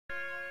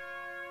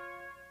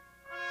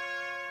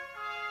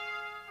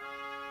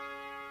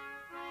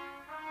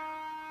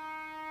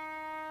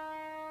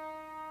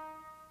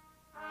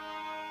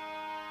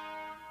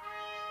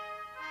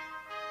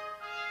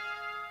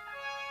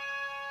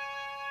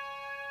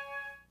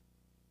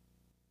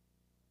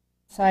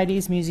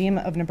Society's Museum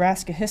of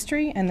Nebraska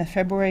History and the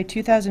February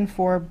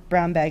 2004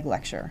 Brown Bag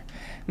Lecture.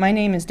 My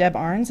name is Deb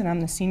Arns and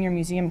I'm the Senior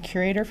Museum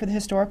Curator for the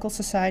Historical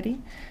Society.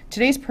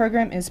 Today's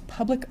program is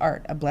Public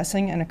Art, A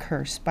Blessing and a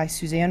Curse by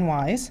Suzanne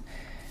Wise.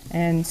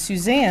 And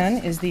Suzanne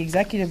is the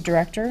Executive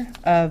Director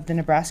of the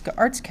Nebraska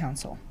Arts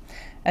Council.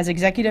 As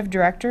Executive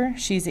Director,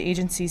 she's the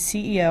agency's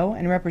CEO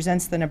and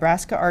represents the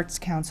Nebraska Arts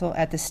Council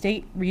at the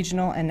state,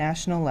 regional, and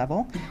national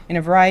level in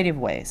a variety of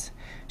ways.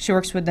 She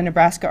works with the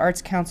Nebraska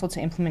Arts Council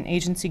to implement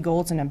agency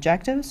goals and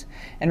objectives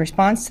and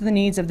responds to the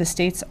needs of the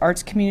state's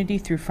arts community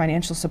through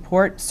financial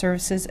support,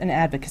 services, and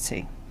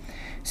advocacy.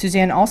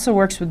 Suzanne also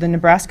works with the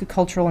Nebraska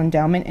Cultural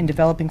Endowment in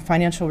developing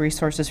financial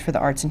resources for the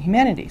arts and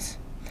humanities.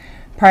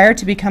 Prior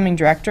to becoming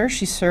director,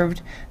 she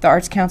served the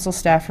Arts Council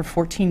staff for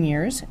 14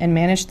 years and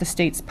managed the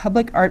state's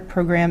public art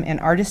program and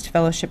artist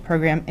fellowship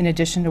program in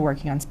addition to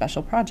working on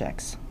special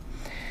projects.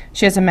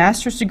 She has a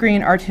master's degree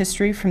in art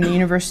history from the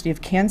University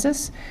of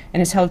Kansas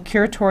and has held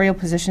curatorial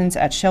positions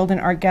at Sheldon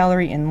Art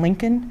Gallery in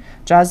Lincoln,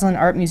 Joslin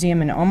Art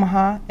Museum in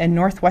Omaha, and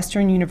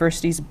Northwestern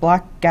University's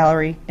Block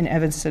Gallery in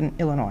Evanston,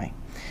 Illinois.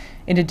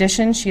 In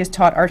addition, she has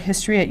taught art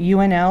history at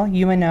UNL,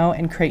 UNO,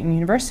 and Creighton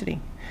University.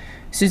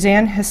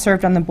 Suzanne has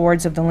served on the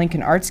boards of the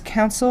Lincoln Arts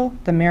Council,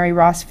 the Mary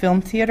Ross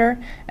Film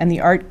Theater, and the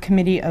Art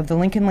Committee of the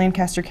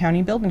Lincoln-Lancaster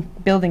County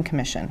Building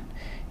Commission.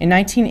 In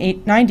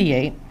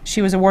 1998,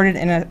 she was awarded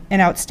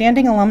an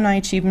Outstanding Alumni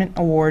Achievement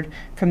Award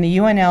from the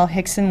UNL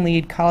Hickson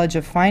Lead College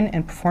of Fine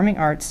and Performing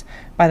Arts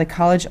by the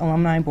College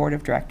Alumni Board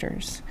of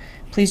Directors.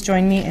 Please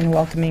join me in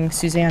welcoming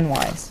Suzanne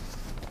Wise.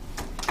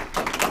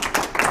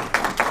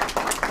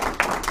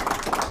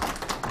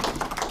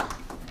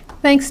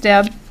 Thanks,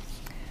 Deb.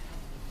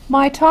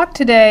 My talk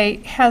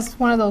today has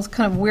one of those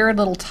kind of weird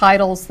little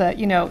titles that,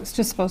 it's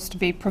just supposed to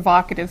be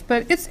provocative,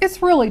 but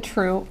it's really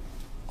true.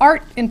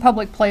 Art in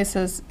public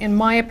places, in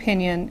my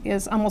opinion,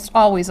 is almost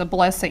always a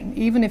blessing.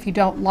 Even if you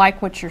don't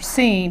like what you're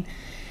seeing,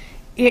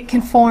 it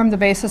can form the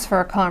basis for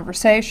a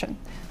conversation.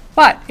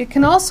 But it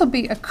can also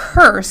be a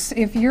curse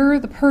if you're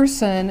the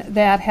person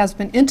that has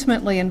been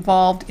intimately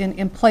involved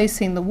in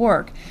placing the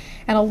work.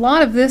 And a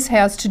lot of this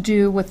has to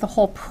do with the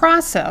whole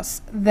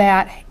process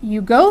that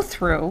you go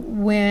through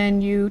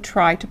when you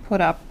try to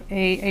put up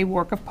a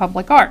work of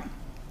public art.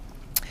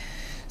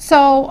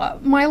 So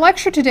my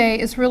lecture today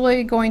is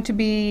really going to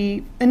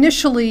be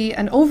initially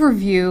an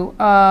overview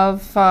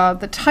of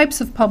the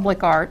types of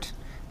public art,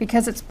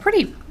 because it's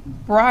pretty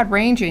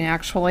broad-ranging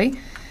actually.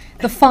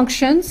 The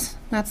functions,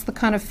 that's the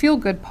kind of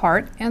feel-good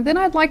part, and then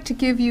I'd like to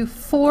give you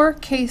 4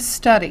 case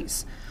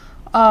studies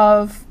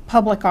of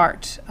public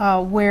art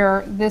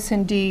where this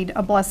indeed,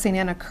 a blessing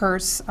and a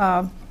curse,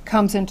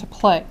 comes into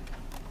play.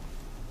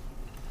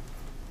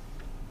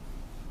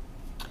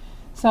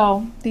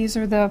 So these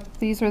are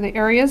the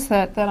areas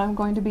that I'm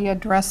going to be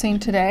addressing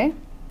today.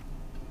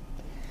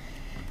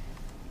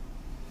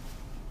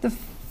 The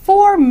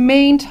 4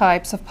 main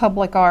types of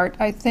public art,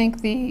 I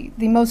think the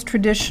most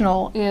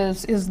traditional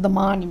is the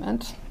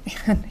monument.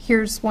 And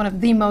here's one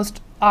of the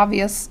most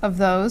obvious of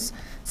those.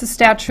 It's the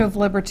Statue of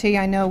Liberty.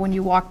 I know when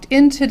you walked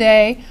in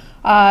today,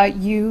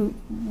 you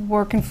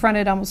were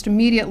confronted almost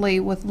immediately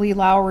with Lee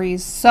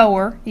Lowry's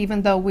Sower,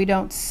 even though we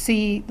don't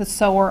see the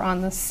Sower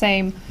on the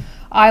same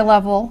eye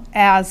level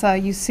as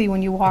you see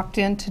when you walked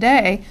in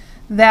today.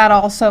 That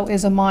also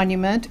is a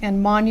monument,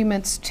 and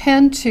monuments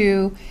tend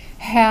to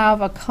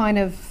have a kind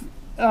of,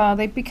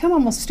 they become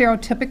almost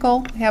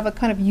stereotypical, have a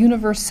kind of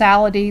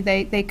universality.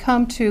 They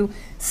come to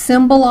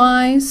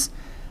symbolize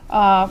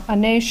a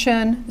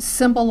nation,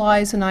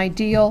 symbolize an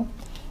ideal,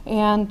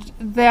 and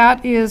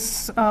that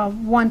is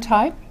one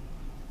type.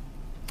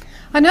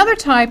 Another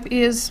type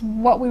is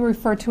what we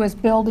refer to as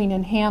building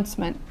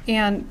enhancement,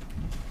 and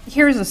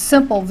here's a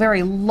simple,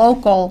 very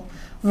local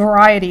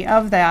variety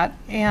of that,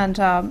 and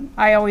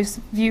I always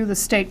view the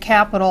state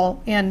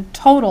capitol in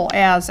total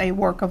as a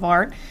work of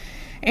art,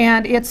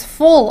 and it's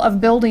full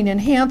of building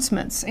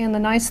enhancements. And the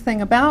nice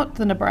thing about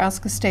the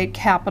Nebraska State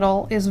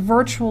Capitol is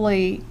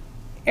virtually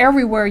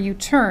everywhere you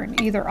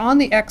turn, either on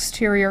the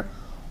exterior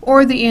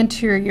or the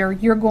interior,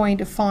 you're going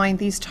to find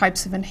these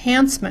types of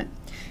enhancement.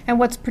 And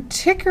what's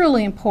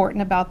particularly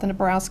important about the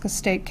Nebraska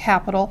State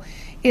Capitol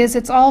is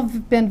it's all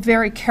been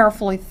very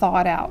carefully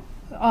thought out.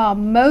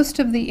 Most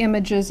of the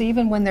images,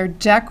 even when they're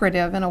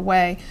decorative in a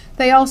way,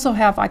 they also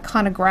have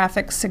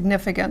iconographic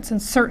significance.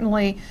 And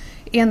certainly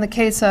in the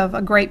case of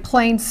a Great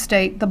Plains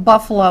state, the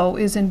buffalo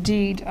is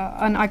indeed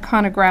an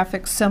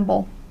iconographic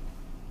symbol.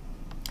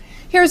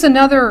 Here's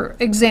another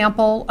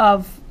example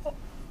of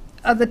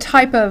the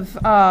type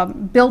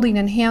of building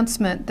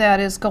enhancement that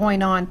is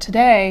going on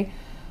today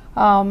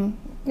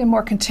in a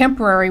more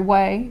contemporary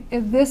way.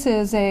 This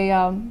is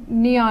a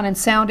neon and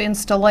sound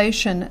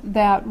installation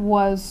that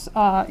was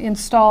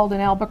installed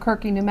in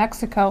Albuquerque, New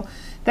Mexico,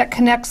 that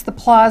connects the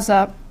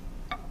plaza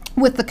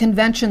with the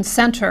convention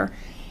center.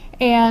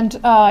 And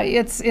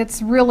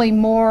it's really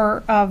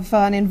more of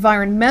an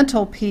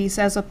environmental piece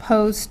as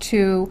opposed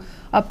to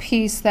a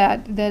piece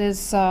that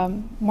is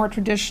more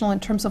traditional in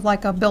terms of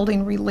like a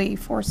building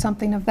relief or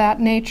something of that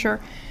nature.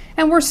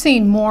 And we're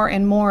seeing more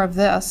and more of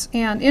this.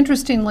 And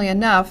interestingly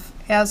enough,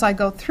 as I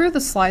go through the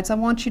slides, I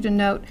want you to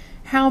note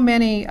how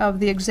many of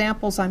the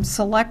examples I'm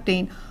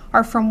selecting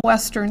are from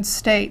Western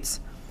states.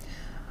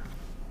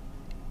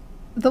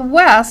 The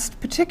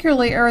West,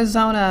 particularly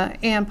Arizona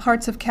and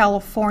parts of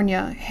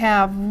California,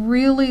 have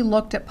really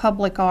looked at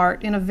public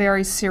art in a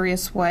very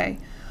serious way.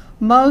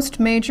 Most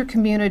major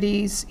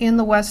communities in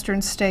the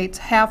Western states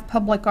have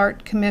public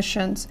art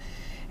commissions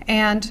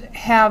and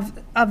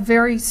have a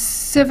very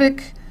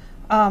civic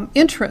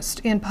interest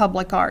in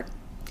public art.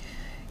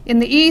 In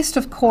the East,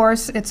 of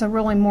course, it's a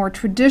really more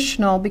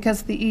traditional,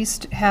 because the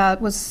East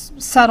was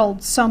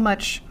settled so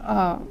much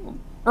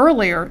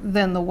earlier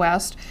than the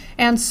West,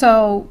 and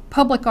so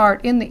public art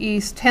in the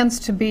East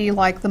tends to be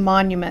like the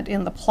monument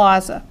in the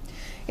plaza.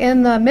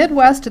 In the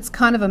Midwest, it's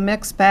kind of a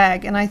mixed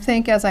bag, and I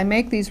think as I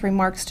make these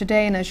remarks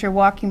today, and as you're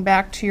walking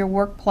back to your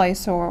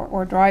workplace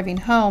or driving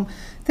home,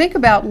 think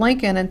about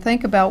Lincoln and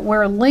think about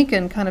where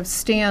Lincoln kind of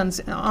stands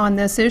on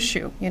this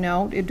issue. You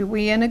know, do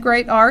we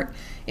integrate art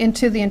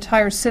into the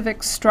entire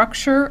civic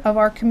structure of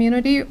our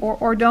community,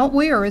 or don't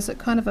we, or is it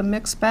kind of a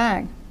mixed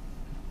bag?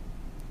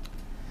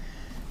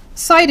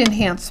 Site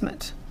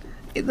enhancement.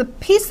 The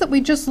piece that we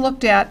just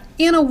looked at,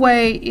 in a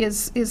way,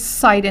 is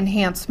site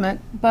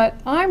enhancement, but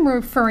I'm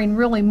referring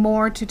really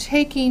more to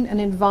taking an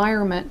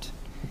environment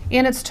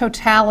in its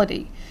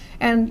totality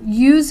and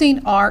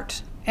using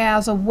art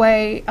as a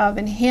way of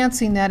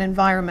enhancing that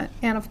environment.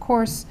 And of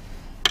course,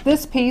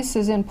 this piece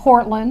is in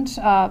Portland,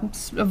 a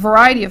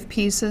variety of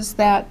pieces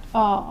that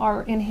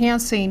are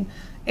enhancing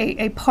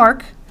a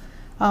park.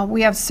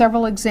 We have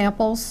several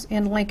examples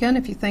in Lincoln,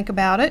 if you think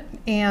about it,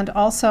 and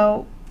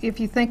also if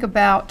you think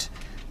about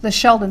the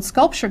Sheldon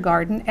Sculpture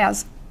Garden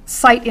as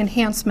site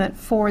enhancement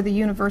for the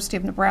University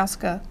of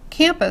Nebraska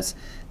campus,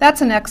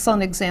 that's an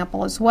excellent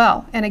example as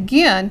well. And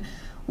again,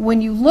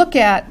 when you look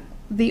at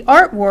the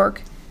artwork,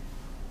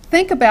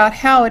 think about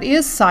how it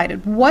is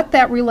sited, what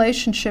that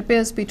relationship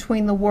is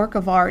between the work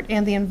of art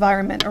and the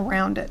environment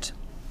around it.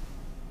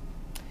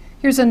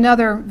 Here's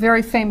another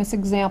very famous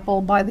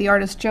example by the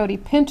artist Jody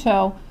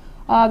Pinto.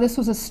 This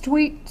was a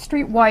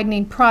street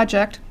widening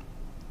project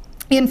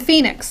in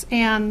Phoenix,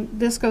 and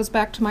this goes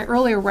back to my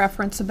earlier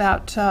reference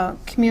about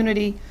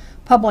community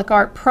public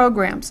art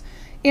programs.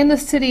 In the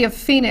city of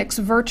Phoenix,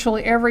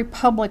 virtually every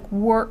public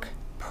work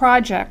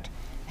project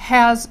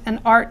has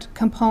an art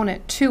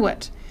component to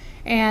it.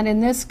 And in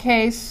this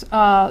case,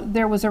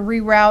 there was a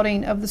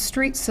rerouting of the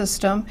street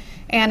system,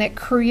 and it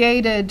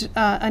created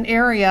an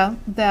area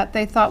that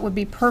they thought would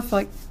be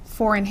perfect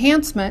for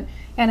enhancement.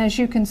 And as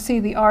you can see,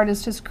 the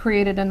artist has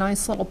created a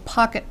nice little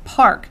pocket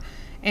park.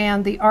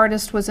 And the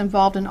artist was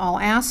involved in all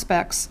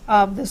aspects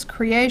of this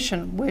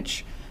creation,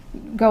 which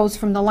goes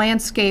from the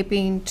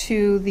landscaping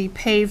to the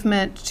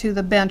pavement to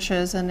the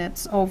benches and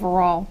its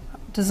overall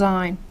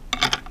design.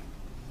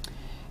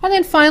 And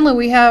then finally,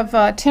 we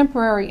have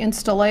temporary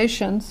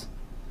installations.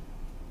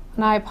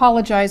 And I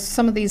apologize,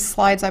 some of these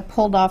slides I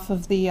pulled off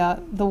of the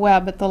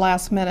web at the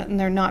last minute, and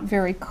they're not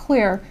very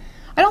clear.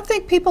 I don't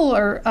think people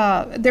are,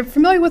 they're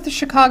familiar with the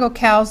Chicago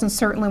cows, and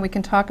certainly we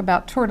can talk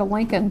about Tour de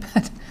Lincoln,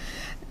 but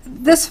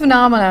this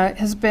phenomena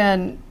has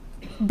been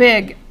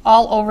big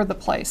all over the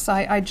place.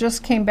 I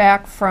just came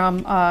back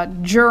from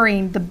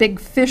during the Big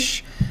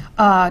Fish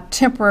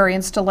temporary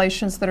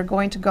installations that are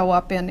going to go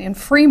up in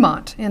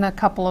Fremont in a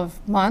couple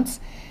of months.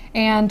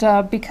 And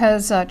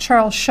because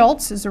Charles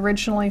Schulz is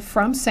originally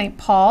from St.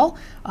 Paul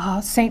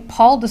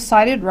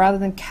decided rather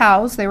than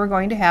cows, they were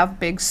going to have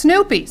big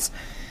Snoopies.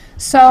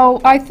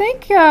 So I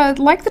think,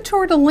 like the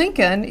Tour de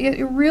Lincoln,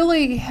 it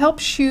really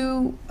helps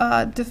you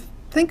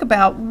think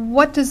about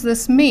what does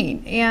this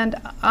mean. And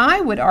I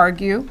would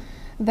argue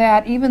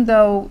that even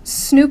though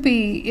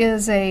Snoopy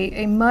is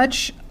a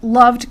much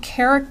loved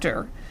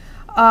character,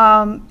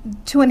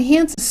 to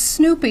enhance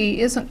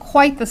Snoopy isn't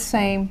quite the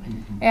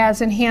same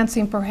as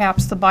enhancing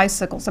perhaps the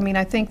bicycles. I mean,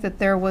 I think that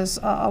there was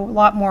a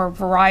lot more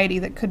variety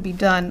that could be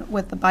done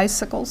with the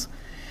bicycles.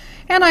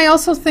 And I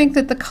also think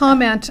that the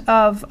comment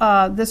of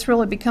this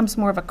really becomes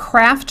more of a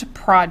craft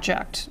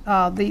project.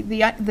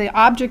 The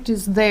object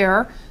is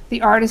there.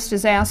 The artist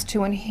is asked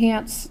to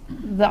enhance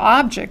the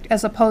object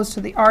as opposed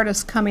to the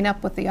artist coming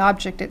up with the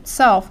object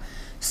itself,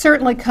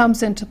 certainly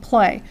comes into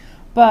play.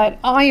 But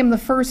I am the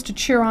first to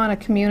cheer on a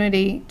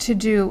community to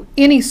do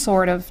any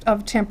sort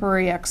of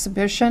temporary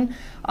exhibition.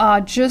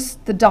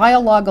 Just the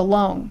dialogue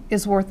alone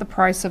is worth the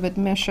price of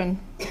admission.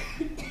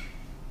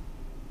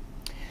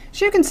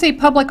 So you can see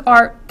public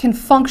art can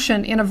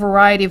function in a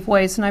variety of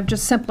ways, and I've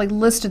just simply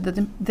listed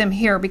them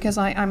here because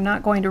I'm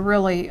not going to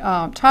really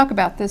talk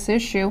about this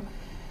issue.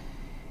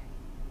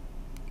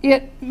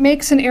 It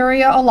makes an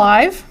area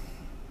alive.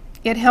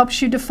 It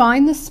helps you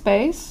define the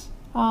space.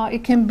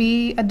 It can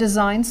be a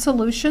design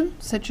solution,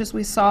 such as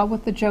we saw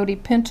with the Jody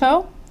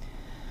Pinto.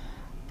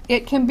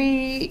 It can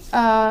be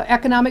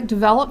economic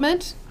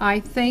development. I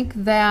think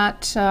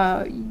that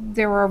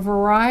there are a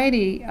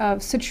variety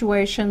of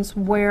situations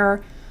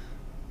where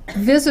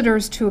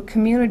visitors to a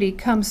community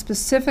come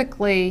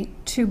specifically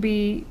to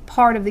be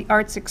part of the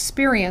arts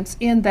experience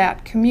in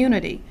that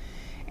community.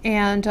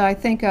 And I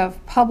think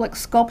of public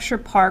sculpture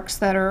parks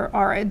that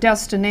are a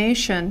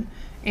destination,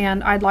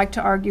 and I'd like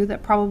to argue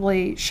that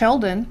probably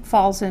Sheldon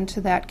falls into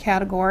that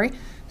category.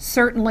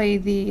 Certainly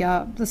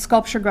the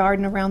sculpture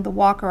garden around the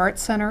Walker Art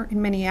Center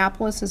in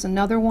Minneapolis is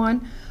another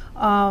one.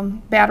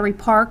 Battery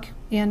Park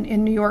in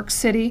New York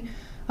City.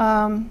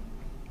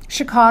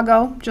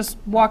 Chicago, just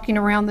walking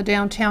around the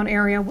downtown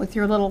area with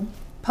your little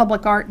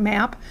public art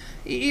map.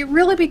 It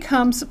really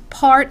becomes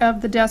part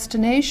of the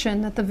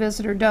destination that the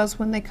visitor does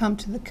when they come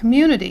to the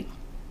community.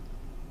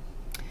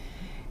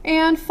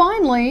 And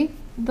finally,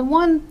 the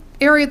one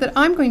area that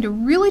I'm going to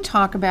really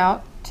talk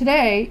about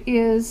today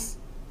is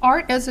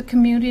art as a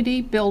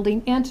community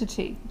building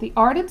entity. The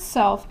art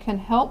itself can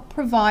help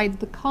provide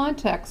the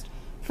context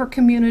for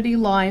community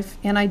life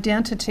and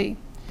identity.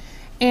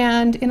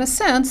 And in a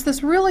sense,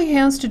 this really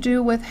has to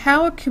do with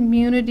how a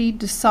community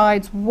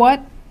decides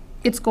what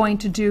it's going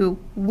to do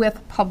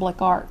with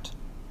public art.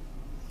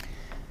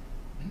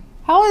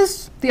 How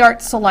is the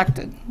art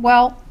selected?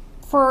 Well,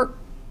 for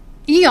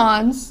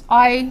eons,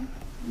 I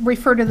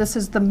refer to this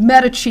as the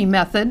Medici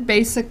method.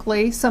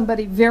 Basically,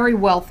 somebody very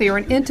wealthy or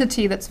an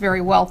entity that's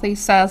very wealthy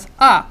says,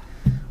 I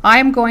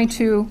am going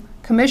to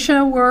commission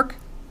a work,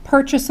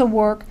 purchase a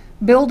work,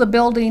 build a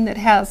building that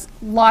has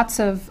lots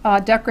of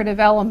decorative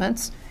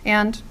elements,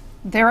 and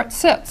there it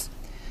sits.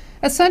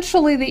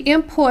 Essentially, the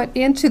input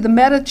into the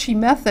Medici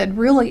method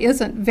really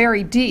isn't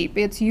very deep.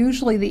 It's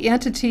usually the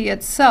entity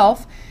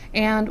itself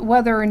and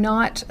whether or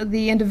not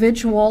the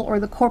individual or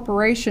the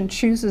corporation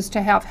chooses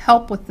to have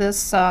help with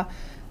this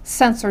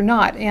sense or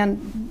not.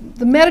 And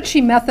the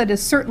Medici method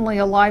is certainly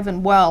alive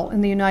and well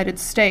in the United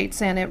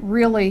States, and it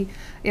really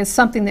is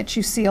something that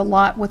you see a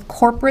lot with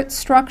corporate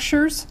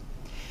structures.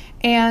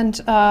 And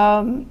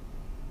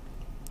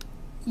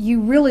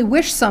you really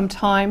wish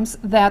sometimes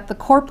that the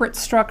corporate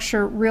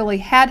structure really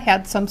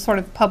had some sort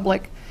of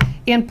public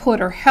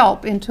input or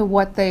help into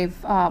what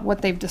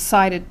they've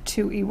decided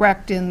to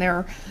erect in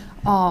their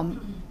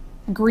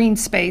green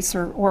space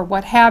or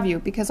what have you,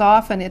 because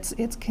often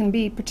it can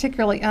be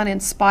particularly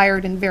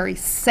uninspired and very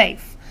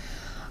safe.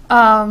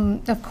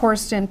 Of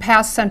course, in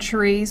past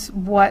centuries,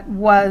 what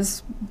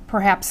was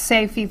perhaps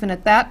safe even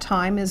at that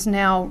time is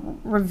now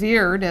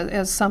revered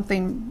as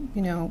something,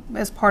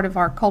 as part of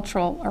our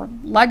cultural or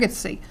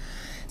legacy.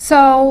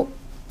 So,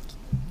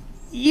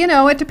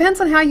 it depends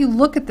on how you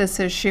look at this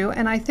issue,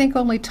 and I think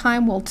only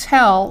time will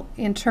tell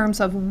in terms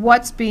of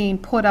what's being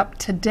put up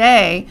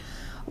today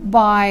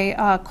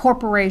by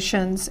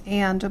corporations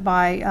and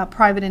by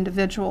private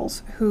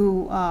individuals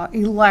who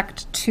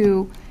elect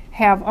to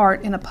have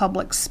art in a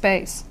public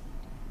space.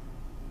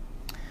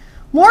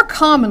 More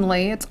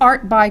commonly, it's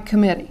art by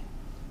committee.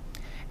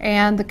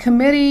 And the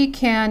committee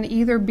can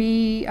either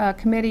be a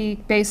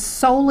committee based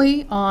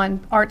solely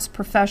on arts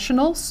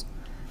professionals,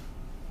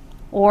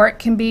 or it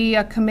can be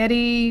a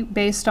committee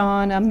based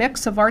on a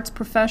mix of arts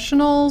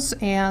professionals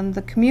and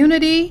the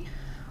community.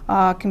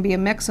 It can be a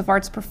mix of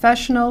arts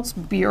professionals,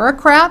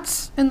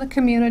 bureaucrats in the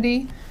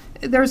community.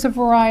 There's a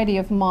variety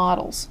of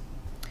models.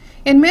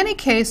 In many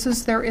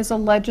cases, there is a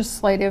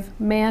legislative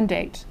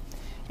mandate.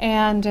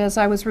 And as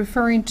I was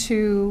referring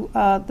to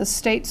the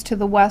states to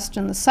the west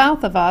and the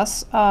south of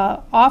us,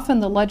 often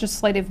the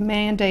legislative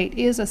mandate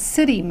is a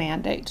city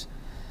mandate.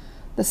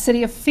 The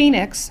city of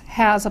Phoenix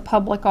has a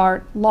public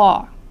art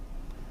law.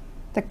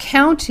 The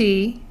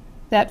county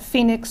that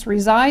Phoenix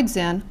resides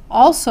in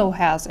also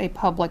has a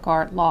public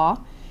art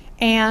law,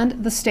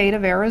 and the state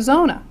of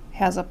Arizona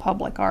has a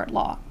public art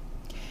law.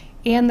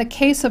 In the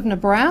case of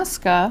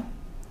Nebraska,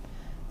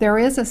 there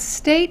is a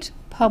state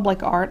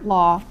public art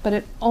law, but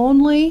it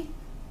only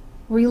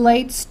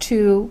relates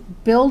to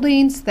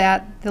buildings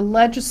that the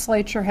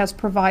legislature has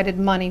provided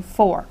money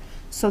for.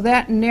 So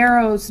that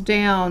narrows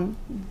down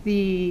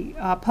the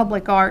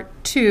public art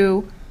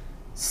to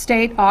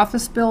state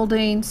office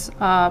buildings,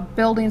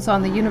 buildings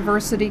on the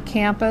university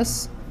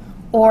campus,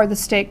 or the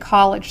state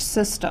college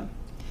system.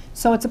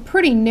 So it's a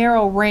pretty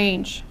narrow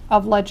range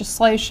of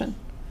legislation.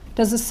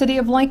 Does the city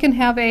of Lincoln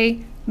have a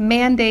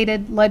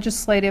mandated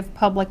legislative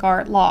public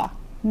art law?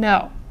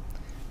 No.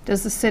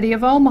 Does the city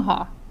of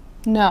Omaha?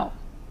 No.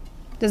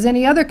 Does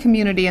any other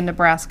community in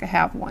Nebraska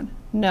have one?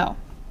 No.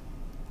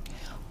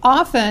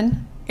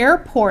 Often,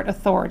 airport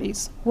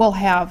authorities will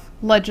have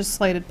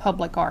legislated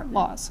public art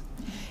laws.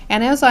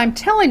 And as I'm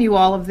telling you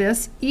all of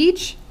this,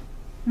 each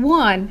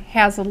one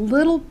has a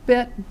little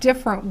bit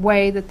different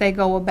way that they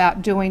go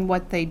about doing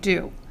what they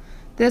do.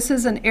 This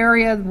is an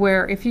area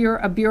where if you're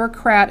a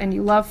bureaucrat and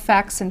you love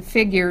facts and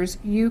figures,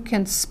 you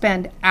can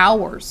spend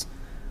hours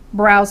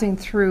browsing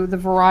through the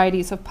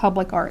varieties of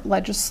public art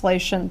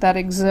legislation that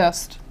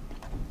exist.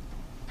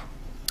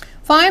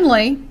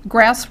 Finally,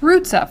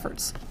 grassroots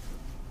efforts.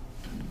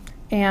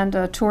 And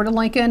Tour de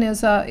Lincoln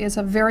is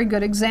a very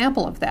good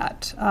example of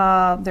that.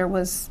 There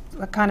was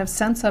a kind of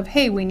sense of,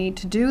 hey, we need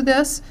to do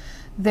this.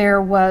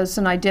 There was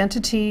an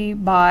identity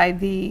by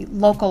the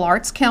local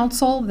arts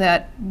council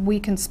that we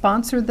can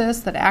sponsor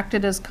this, that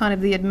acted as kind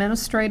of the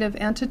administrative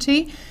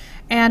entity.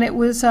 And it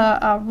was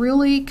a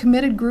really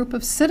committed group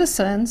of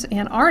citizens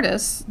and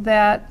artists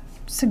that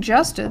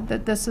suggested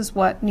that this is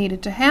what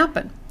needed to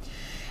happen.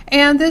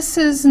 And this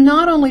is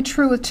not only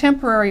true with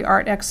temporary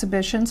art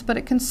exhibitions, but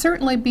it can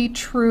certainly be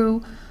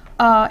true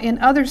in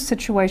other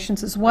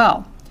situations as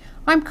well.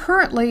 I'm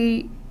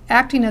currently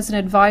acting as an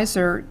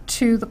advisor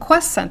to the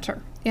Quest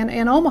Center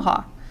in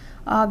Omaha.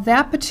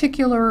 That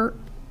particular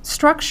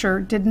structure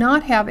did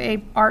not have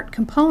an art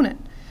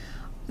component.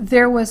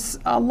 There was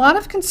a lot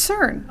of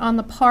concern on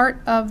the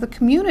part of the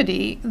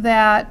community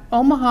that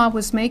Omaha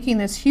was making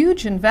this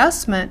huge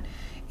investment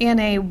in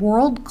a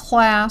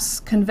world-class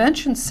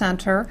convention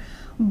center,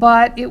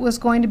 but it was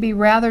going to be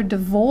rather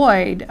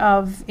devoid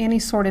of any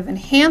sort of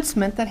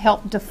enhancement that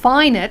helped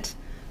define it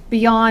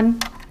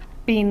beyond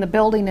being the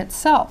building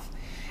itself.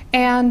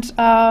 And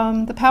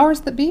the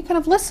powers that be kind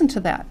of listened to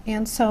that.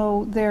 And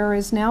so there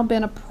has now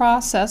been a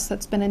process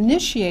that's been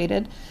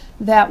initiated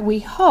that we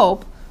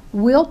hope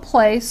will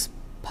place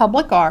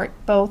public art,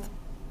 both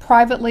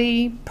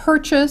privately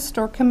purchased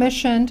or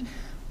commissioned,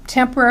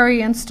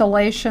 temporary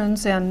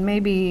installations, and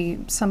maybe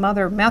some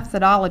other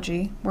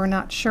methodology. We're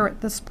not sure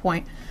at this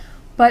point.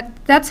 But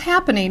that's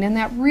happening, and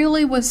that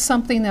really was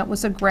something that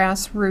was a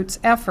grassroots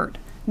effort,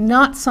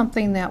 not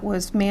something that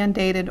was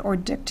mandated or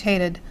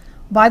dictated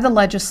by the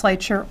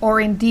legislature,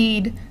 or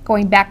indeed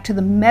going back to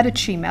the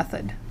Medici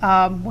method,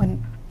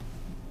 when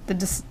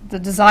the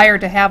desire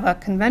to have a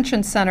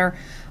convention center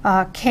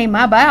came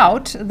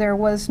about. There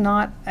was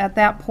not at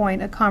that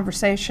point a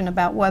conversation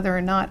about whether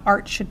or not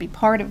art should be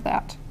part of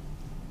that.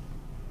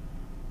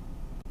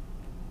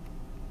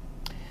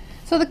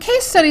 So the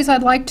case studies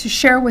I'd like to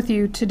share with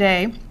you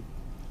today,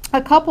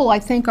 a couple I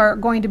think are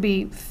going to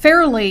be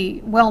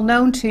fairly well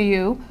known to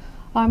you.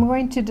 I'm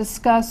going to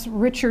discuss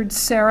Richard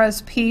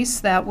Serra's piece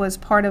that was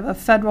part of a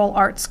federal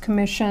arts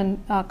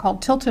commission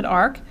called Tilted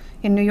Arc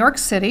in New York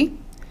City.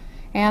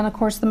 And of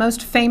course the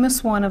most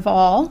famous one of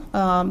all,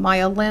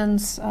 Maya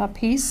Lin's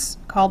piece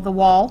called The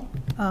Wall,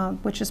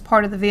 which is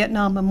part of the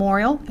Vietnam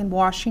Memorial in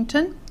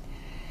Washington.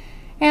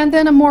 And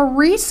then a more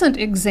recent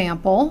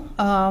example,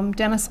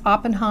 Dennis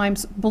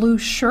Oppenheim's Blue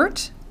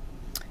Shirt.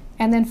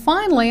 And then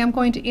finally, I'm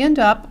going to end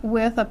up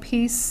with a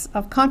piece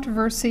of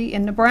controversy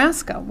in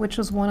Nebraska, which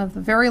was one of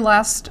the very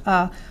last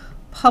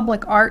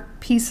public art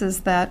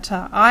pieces that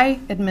I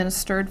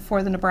administered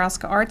for the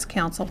Nebraska Arts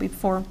Council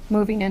before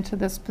moving into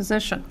this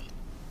position.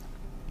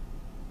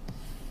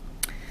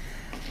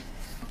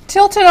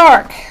 Tilted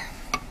Arc.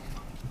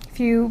 If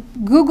you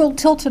Google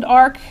Tilted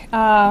Arc,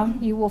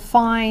 you will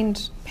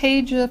find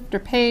page after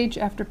page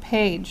after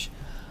page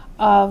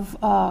of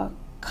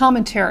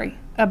commentary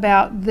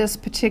about this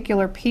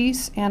particular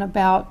piece and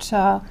about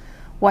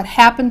what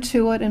happened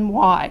to it and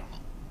why.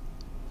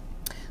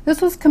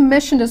 This was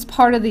commissioned as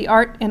part of the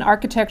Art and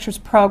Architectures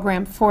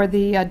program for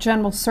the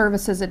General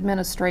Services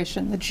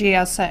Administration, the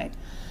GSA.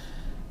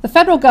 The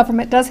federal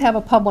government does have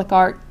a public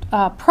art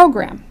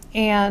program,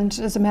 and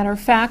as a matter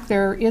of fact,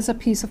 there is a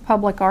piece of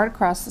public art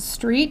across the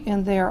street,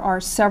 and there are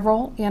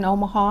several in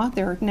Omaha.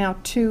 There are now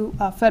 2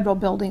 federal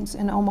buildings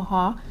in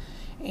Omaha,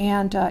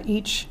 and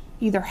each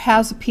either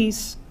has a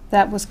piece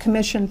that was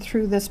commissioned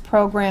through this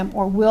program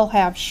or will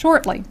have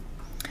shortly.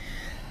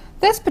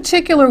 This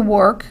particular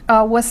work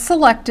was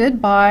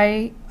selected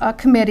by a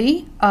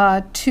committee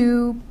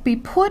to be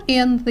put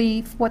in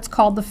what's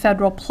called the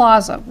Federal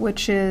Plaza,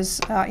 which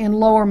is in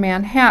Lower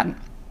Manhattan.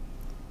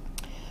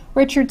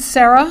 Richard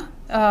Serra,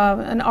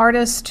 an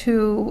artist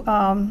who,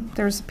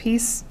 there's a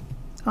piece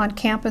on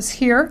campus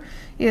here,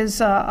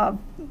 is a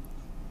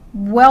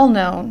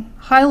well-known,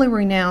 highly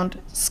renowned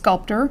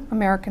sculptor,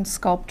 American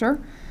sculptor.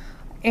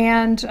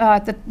 And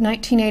the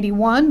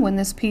 1981, when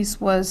this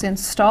piece was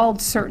installed,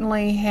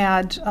 certainly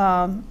had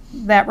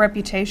that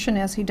reputation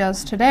as he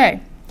does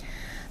today.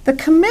 The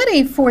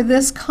committee for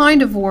this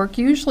kind of work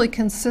usually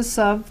consists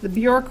of the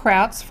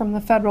bureaucrats from the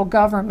federal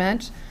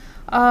government,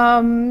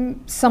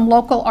 some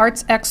local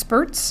arts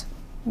experts,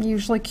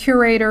 usually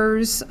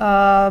curators,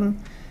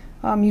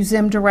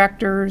 museum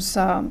directors,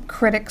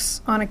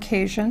 critics on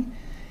occasion,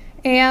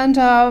 and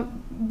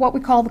what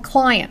we call the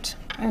client.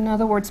 In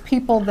other words,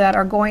 people that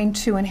are going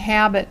to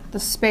inhabit the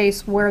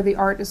space where the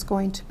art is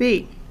going to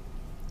be.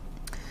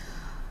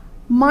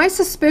 My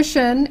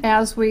suspicion,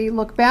 as we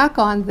look back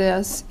on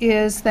this,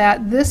 is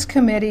that this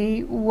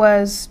committee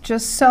was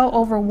just so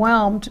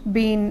overwhelmed,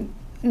 being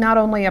not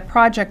only a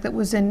project that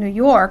was in New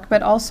York,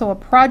 but also a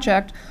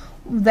project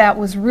that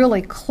was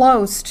really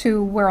close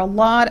to where a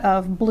lot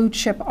of blue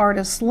chip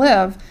artists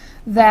live,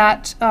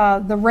 that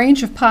the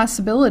range of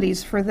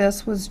possibilities for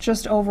this was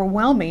just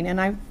overwhelming, and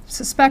I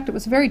suspect it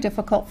was very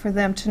difficult for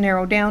them to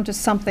narrow down to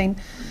something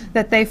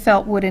that they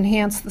felt would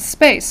enhance the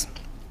space.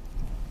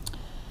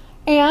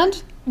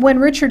 And when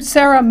Richard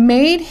Serra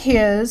made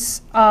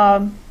his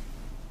talk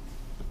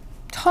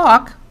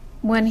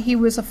when he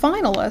was a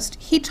finalist,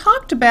 he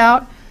talked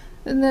about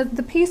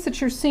the piece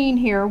that you're seeing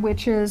here,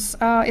 which is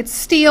it's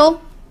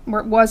steel, or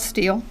it was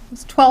steel.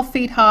 It's 12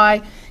 feet high,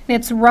 and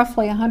it's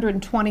roughly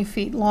 120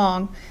 feet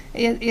long.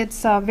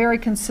 It's very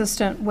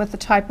consistent with the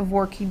type of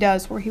work he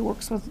does, where he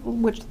works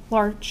with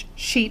large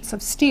sheets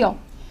of steel.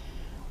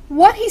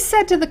 What he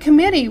said to the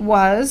committee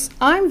was,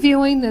 I'm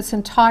viewing this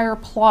entire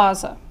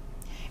plaza,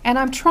 and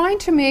I'm trying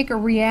to make a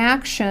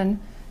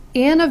reaction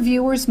in a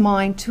viewer's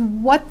mind to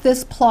what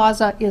this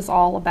plaza is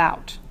all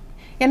about.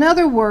 In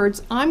other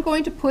words, I'm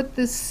going to put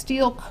this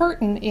steel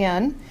curtain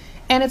in,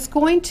 and it's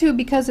going to,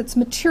 because its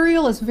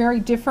material is very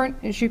different,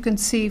 as you can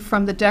see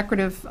from the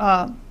decorative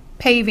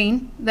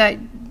paving that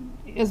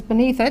is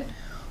beneath it,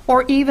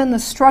 or even the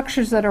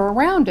structures that are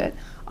around it.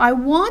 I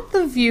want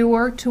the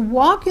viewer to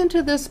walk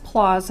into this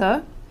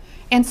plaza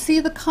and see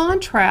the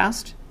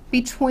contrast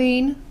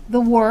between the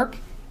work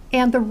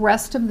and the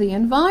rest of the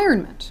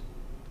environment.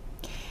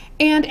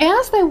 And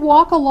as they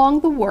walk along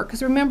the work,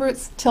 because remember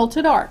it's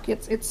tilted arc,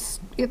 it's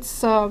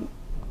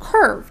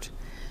curved.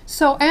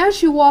 So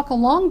as you walk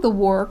along the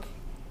work,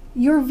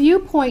 your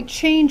viewpoint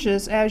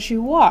changes as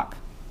you walk.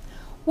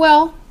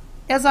 Well,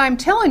 as I'm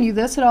telling you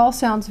this, it all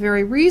sounds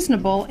very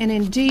reasonable, and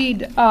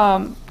indeed,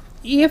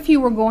 if you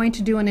were going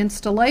to do an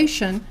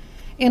installation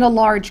in a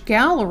large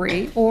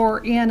gallery or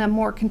in a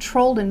more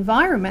controlled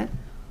environment,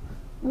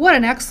 what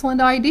an excellent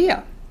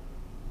idea.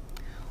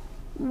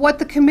 What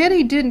the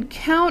committee didn't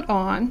count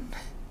on,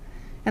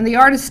 and the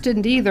artist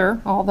didn't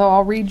either, although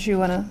I'll read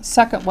you in a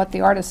second what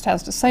the artist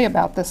has to say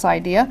about this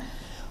idea,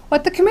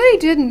 what the committee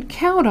didn't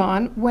count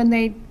on when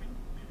they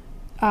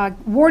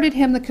awarded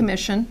him the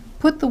commission,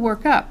 put the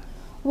work up,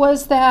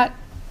 was that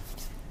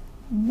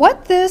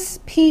what this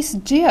piece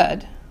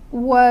did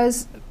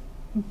was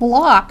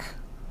block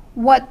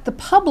what the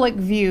public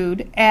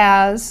viewed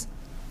as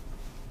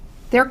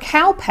their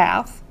cow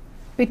path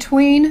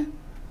between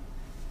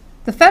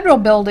the federal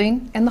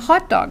building and the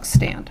hot dog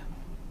stand.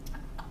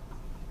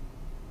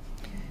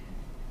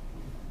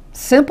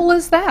 Simple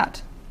as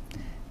that.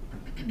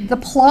 The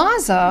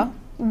plaza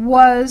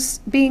was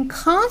being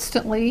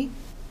constantly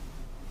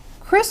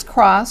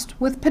crisscrossed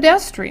with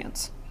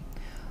pedestrians.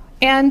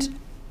 And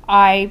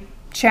I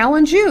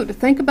challenge you to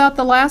think about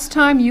the last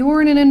time you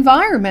were in an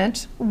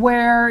environment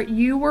where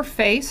you were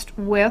faced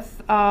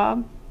with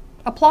a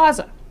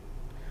plaza.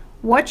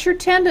 What's your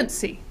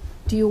tendency?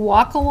 Do you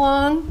walk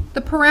along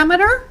the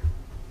perimeter?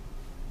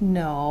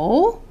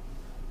 No.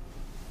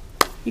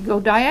 You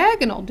go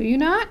diagonal, do you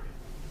not?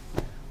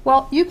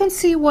 Well, you can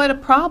see what a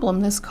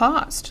problem this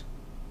caused.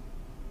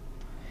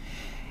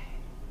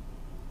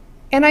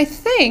 And I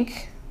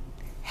think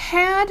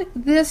had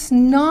this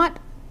not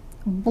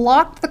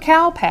blocked the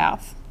cow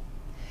path,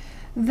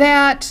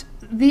 that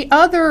the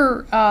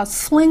other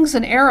slings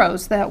and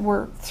arrows that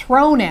were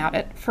thrown at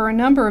it for a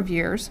number of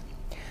years,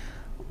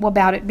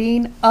 about it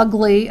being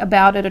ugly,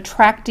 about it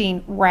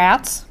attracting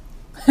rats,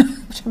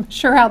 which I'm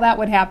sure how that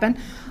would happen,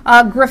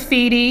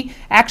 graffiti,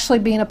 actually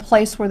being a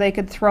place where they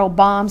could throw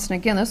bombs, and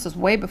again, this is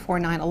way before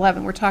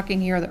 9/11, we're talking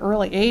here the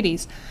early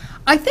 80s.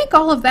 I think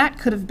all of that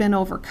could have been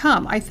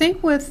overcome. I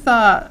think with,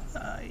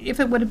 if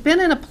it would have been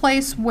in a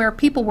place where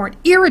people weren't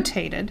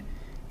irritated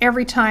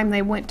every time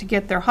they went to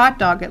get their hot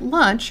dog at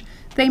lunch,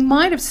 they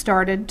might have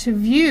started to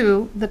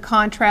view the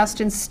contrast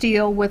in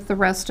steel with the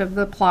rest of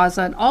the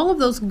plaza and all of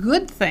those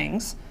good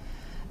things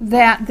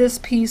that this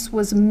piece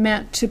was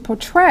meant to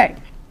portray.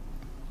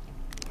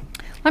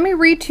 Let me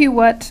read to you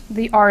what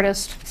the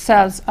artist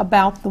says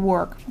about the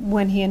work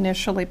when he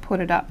initially put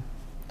it up.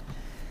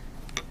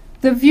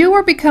 The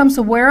viewer becomes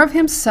aware of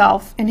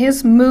himself and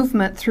his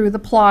movement through the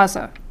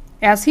plaza.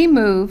 As he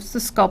moves,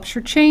 the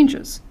sculpture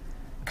changes.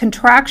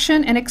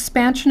 Contraction and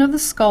expansion of the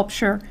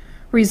sculpture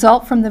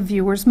result from the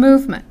viewer's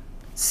movement.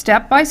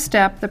 Step by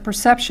step, the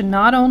perception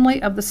not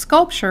only of the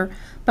sculpture,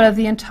 but of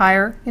the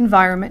entire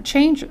environment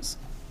changes.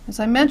 As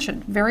I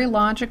mentioned, very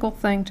logical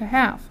thing to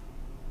have.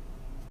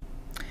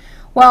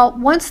 Well,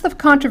 once the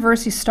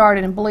controversy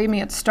started, and believe me,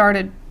 it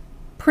started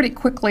pretty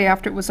quickly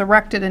after it was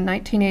erected in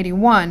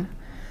 1981,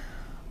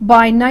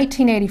 by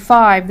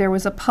 1985 there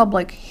was a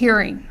public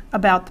hearing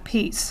about the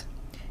piece.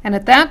 And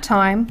at that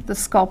time, the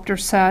sculptor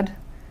said,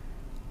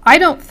 I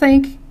don't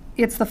think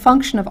it's the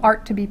function of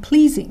art to be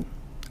pleasing.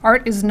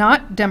 Art is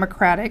not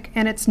democratic,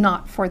 and it's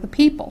not for the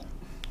people.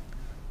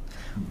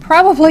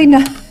 Probably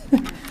not,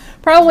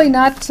 probably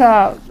not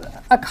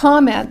a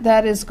comment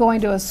that is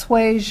going to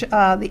assuage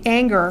the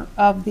anger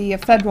of the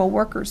federal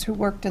workers who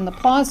worked in the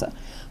plaza.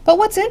 But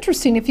what's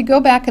interesting, if you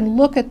go back and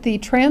look at the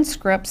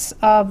transcripts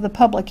of the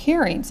public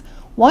hearings,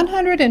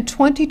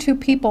 122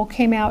 people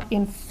came out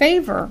in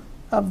favor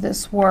of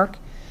this work,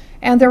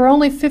 and there were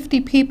only 50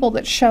 people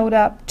that showed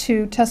up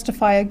to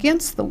testify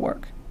against the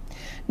work.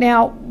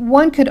 Now,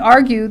 one could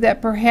argue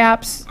that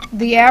perhaps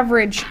the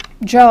average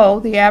Joe,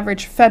 the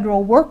average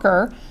federal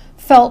worker,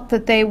 felt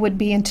that they would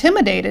be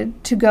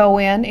intimidated to go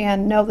in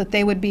and know that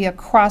they would be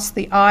across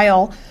the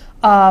aisle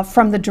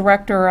from the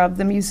director of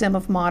the Museum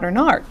of Modern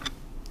Art.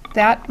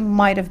 That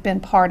might have been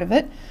part of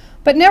it.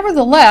 But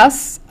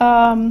nevertheless,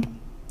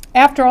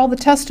 after all the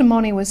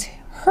testimony was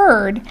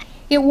heard,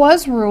 it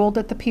was ruled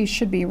that the piece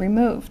should be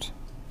removed.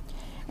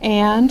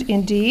 And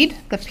indeed,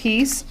 the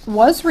piece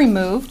was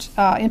removed,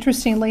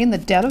 interestingly, in the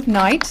dead of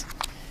night.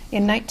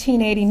 In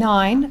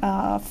 1989,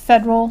 a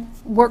federal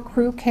work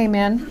crew came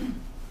in,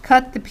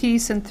 cut the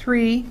piece in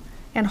three,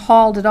 and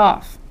hauled it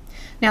off.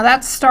 Now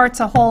that starts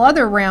a whole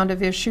other round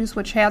of issues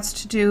which has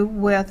to do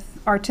with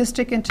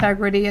artistic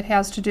integrity. It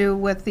has to do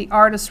with the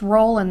artist's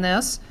role in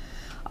this.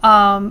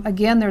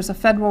 Again, there's a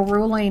federal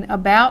ruling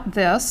about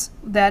this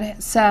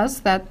that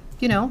says that,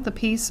 you know, the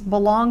piece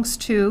belongs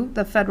to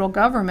the federal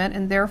government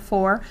and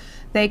therefore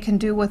they can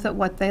do with it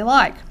what they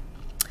like.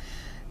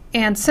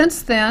 And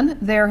since then,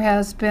 there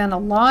has been a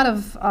lot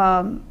of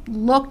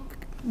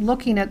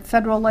looking at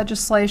federal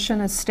legislation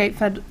and state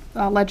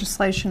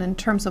legislation in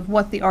terms of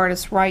what the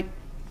artist's right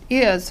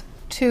is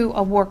to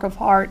a work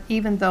of art,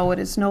 even though it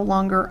is no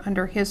longer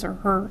under his or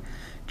her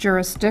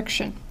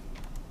jurisdiction.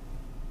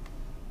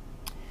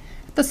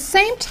 At the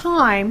same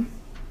time,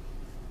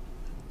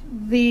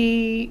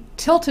 the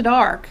Tilted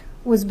Arc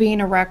was being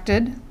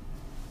erected.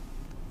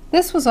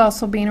 This was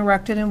also being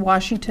erected in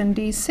Washington,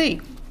 D.C.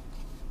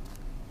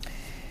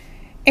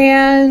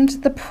 And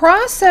the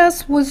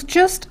process was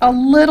just a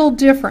little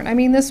different. I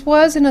mean, this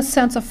was, in a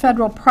sense, a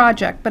federal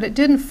project, but it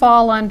didn't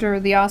fall under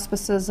the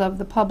auspices of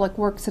the Public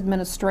Works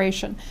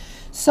Administration.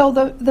 So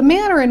the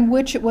manner in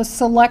which it was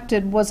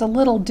selected was a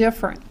little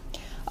different.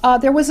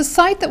 There was a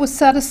site that was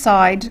set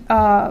aside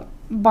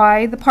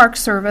by the Park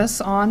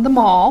Service on the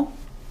Mall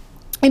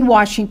in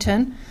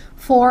Washington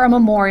for a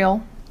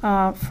memorial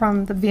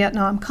from the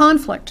Vietnam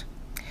conflict.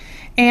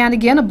 And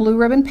again, a blue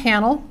ribbon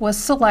panel was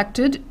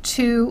selected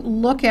to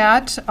look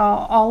at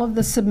all of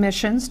the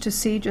submissions to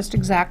see just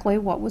exactly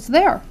what was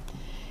there.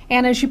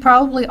 And as you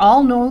probably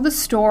all know the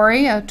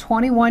story, a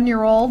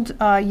 21-year-old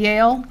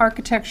Yale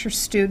architecture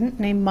student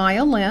named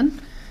Maya Lin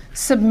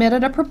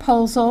submitted a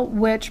proposal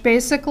which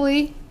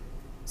basically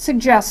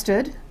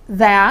suggested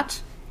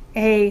that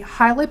a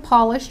highly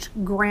polished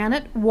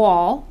granite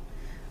wall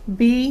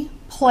be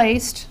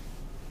placed,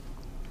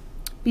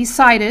 be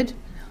sited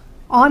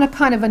on a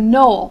kind of a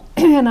knoll.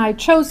 And I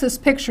chose this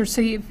picture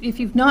so if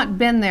you've not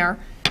been there,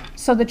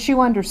 so that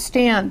you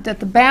understand that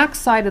the back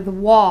side of the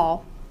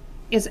wall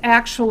is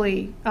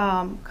actually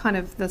kind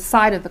of the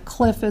side of the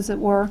cliff, as it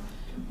were,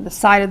 the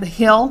side of the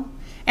hill,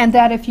 and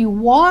that if you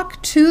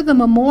walk to the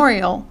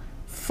memorial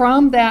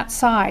from that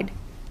side,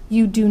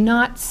 you do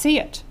not see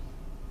it.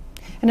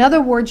 In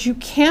other words, you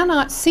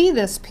cannot see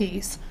this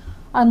piece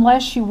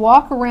unless you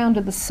walk around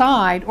to the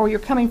side or you're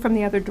coming from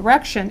the other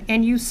direction,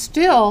 and you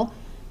still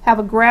have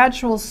a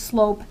gradual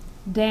slope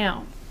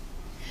down.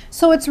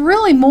 So it's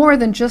really more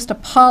than just a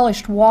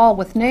polished wall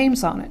with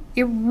names on it.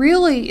 It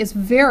really is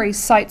very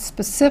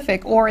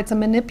site-specific, or it's a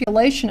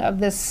manipulation of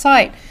this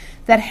site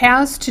that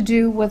has to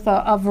do with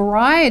a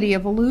variety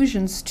of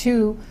allusions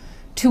to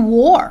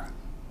war.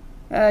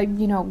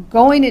 You know,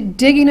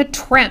 digging a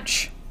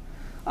trench,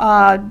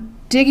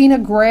 digging a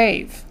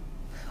grave.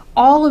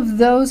 All of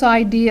those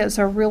ideas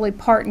are really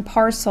part and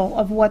parcel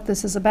of what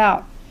this is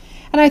about.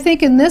 And I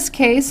think in this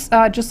case,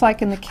 just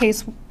like in the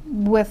case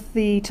with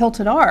the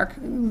Tilted Arc,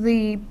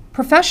 the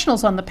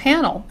professionals on the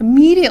panel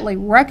immediately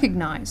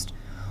recognized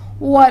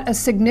what a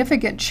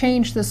significant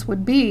change this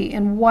would be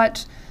in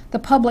what the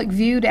public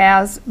viewed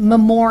as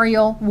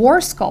memorial war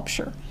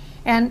sculpture.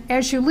 And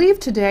as you leave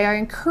today, I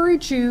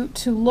encourage you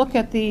to look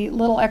at the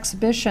little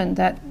exhibition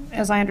that,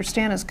 as I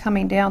understand, is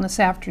coming down this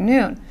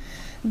afternoon.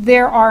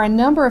 There are a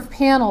number of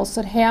panels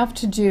that have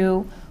to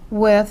do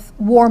with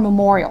war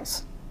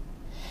memorials.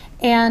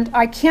 And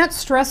I can't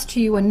stress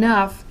to you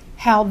enough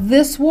how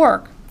this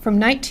work from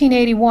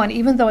 1981,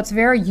 even though it's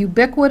very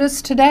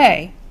ubiquitous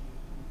today,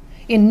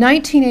 in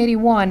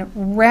 1981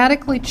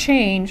 radically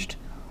changed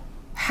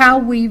how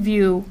we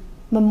view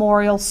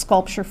memorial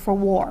sculpture for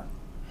war.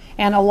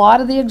 And a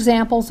lot of the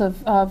examples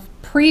of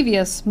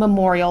previous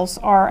memorials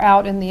are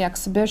out in the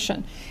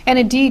exhibition. And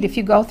indeed, if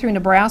you go through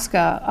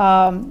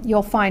Nebraska,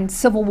 you'll find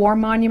Civil War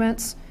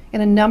monuments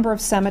in a number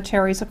of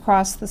cemeteries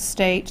across the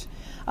state.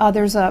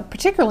 There's a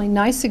particularly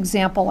nice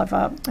example of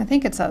I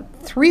think it's a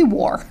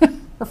 3-war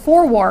or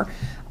 4-war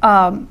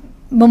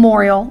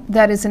memorial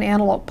that is in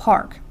Antelope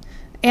Park.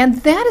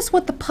 And that is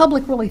what the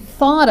public really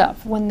thought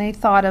of when they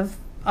thought of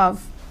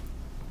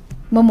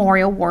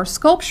memorial war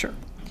sculpture.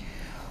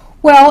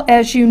 Well,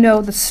 as you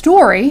know the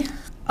story,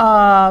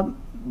 when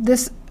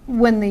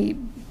the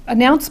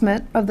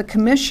announcement of the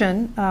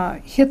commission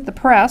hit the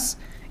press,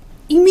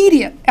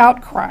 immediate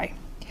outcry.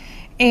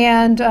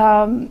 And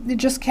it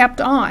just kept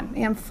on.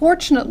 And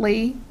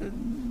fortunately,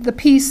 the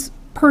piece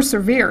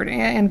persevered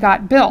and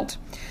got built.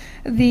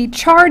 The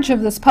charge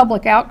of this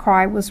public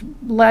outcry was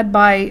led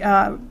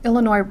by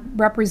Illinois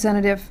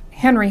Representative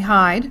Henry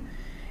Hyde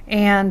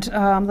and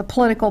the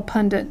political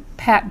pundit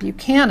Pat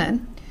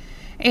Buchanan,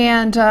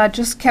 and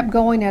just kept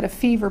going at a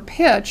fever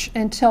pitch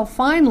until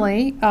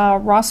finally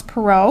Ross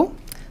Perot,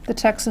 the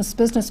Texas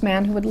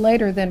businessman who would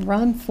later then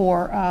run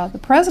for the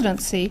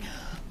presidency,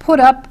 put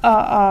up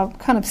a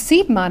kind of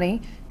seed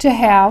money to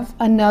have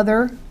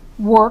another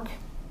work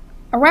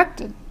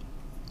erected,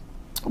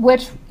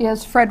 which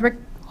is Frederick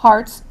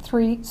Hart's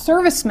 3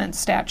 servicemen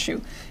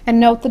statue. And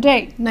note the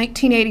date,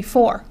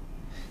 1984.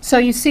 So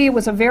you see it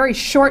was a very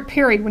short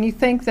period when you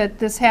think that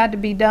this had to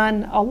be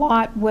done a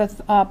lot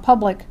with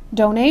public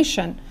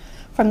donation.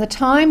 From the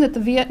time that the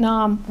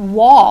Vietnam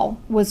Wall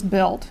was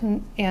built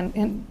and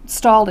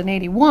installed in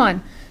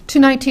 81 to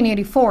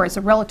 1984 is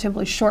a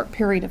relatively short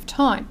period of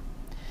time.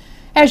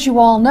 As you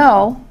all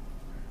know,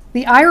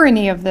 the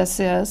irony of this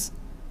is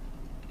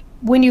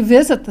when you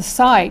visit the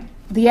site,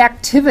 the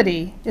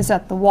activity is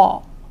at the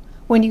wall.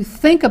 When you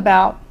think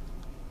about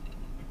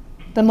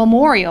the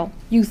memorial,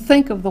 you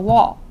think of the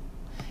wall.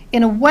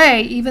 In a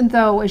way, even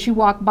though as you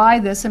walk by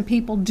this, and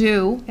people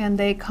do, and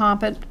they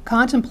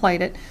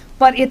contemplate it,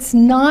 but it's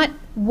not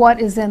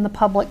what is in the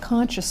public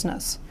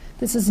consciousness.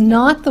 This is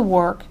not the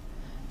work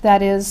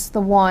that is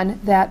the one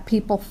that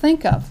people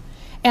think of.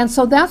 And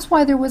so that's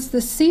why there was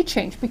this sea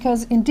change,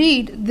 because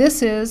indeed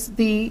this is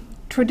the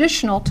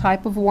traditional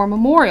type of war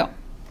memorial.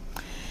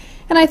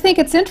 And I think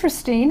it's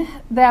interesting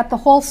that the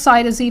whole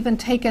site has even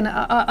taken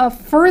a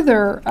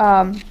further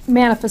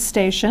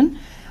manifestation.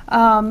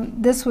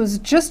 This was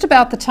just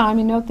about the time,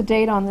 you note the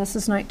date on this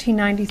is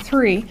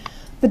 1993,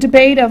 the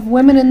debate of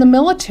women in the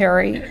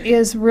military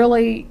is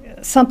really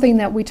something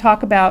that we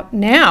talk about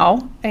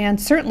now, and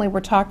certainly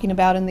we're talking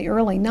about in the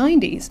early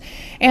 90s.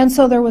 And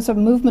so there was a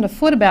movement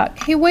afoot about,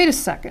 hey, wait a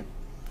second,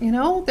 you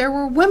know, there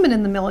were women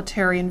in the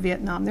military in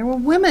Vietnam. There were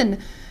women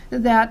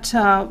that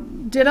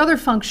did other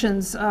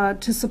functions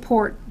to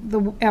support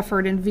the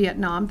effort in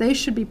Vietnam. They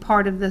should be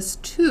part of this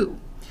too.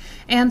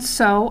 And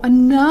so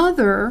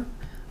another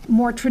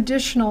more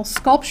traditional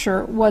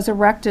sculpture was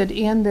erected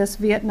in this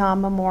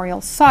Vietnam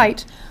Memorial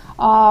site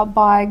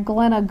by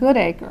Glenna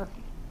Goodacre.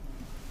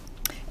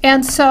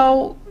 And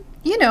so,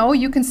 you know,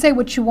 you can say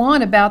what you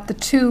want about the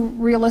two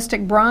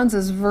realistic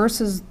bronzes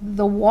versus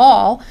the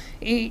wall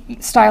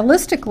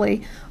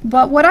stylistically,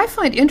 but what I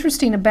find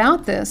interesting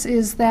about this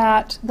is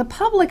that the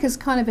public has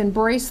kind of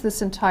embraced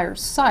this entire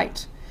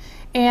site.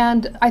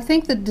 And I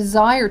think the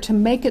desire to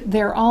make it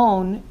their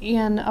own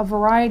in a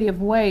variety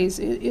of ways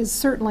is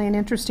certainly an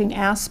interesting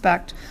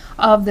aspect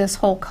of this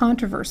whole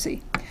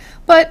controversy.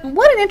 But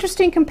what an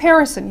interesting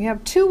comparison. You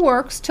have two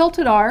works,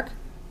 Tilted Arc,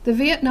 the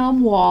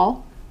Vietnam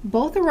Wall,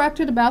 both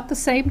erected about the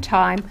same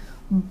time,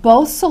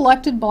 both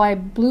selected by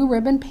blue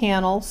ribbon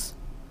panels,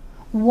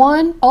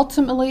 one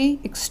ultimately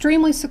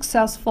extremely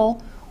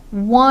successful,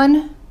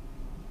 one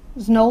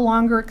is no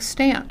longer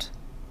extant.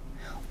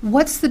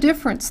 What's the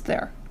difference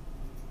there?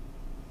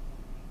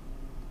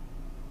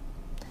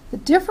 The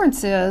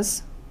difference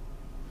is,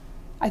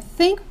 I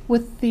think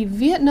with the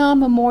Vietnam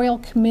Memorial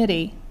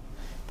Committee,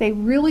 they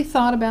really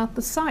thought about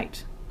the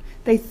site.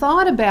 They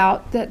thought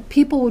about that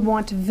people would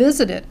want to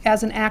visit it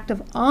as an act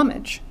of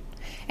homage.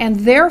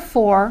 And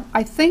therefore,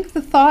 I think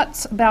the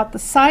thoughts about the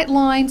sight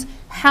lines,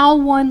 how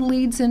one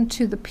leads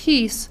into the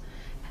piece,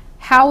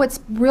 how it's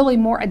really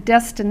more a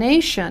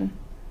destination,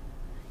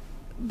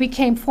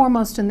 became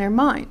foremost in their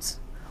minds.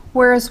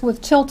 Whereas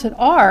with Tilted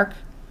Arc,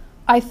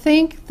 I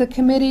think the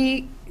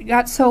committee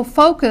got so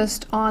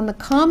focused on the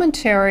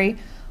commentary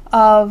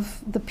of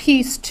the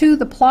piece to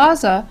the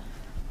plaza,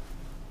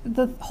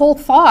 the whole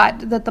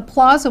thought that the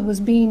plaza was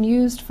being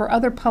used for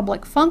other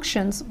public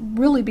functions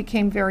really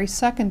became very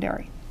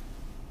secondary.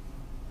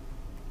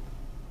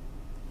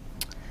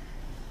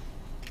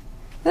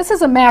 This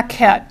is a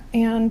maquette,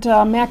 and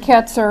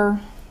maquettes are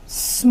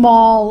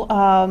small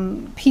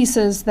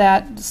pieces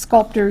that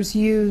sculptors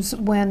use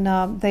when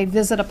they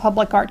visit a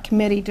public art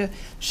committee to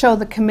show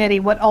the committee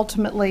what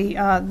ultimately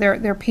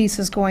their piece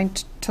is going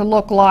to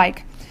look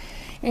like.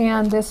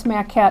 And this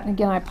maquette, and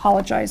again I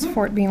apologize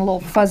for it being a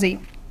little fuzzy,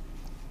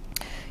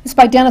 it's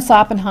by Dennis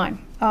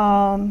Oppenheim,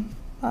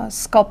 a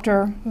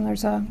sculptor. And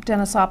there's a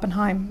Dennis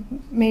Oppenheim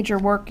major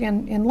work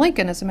in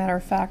Lincoln, as a matter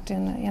of fact,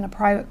 in a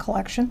private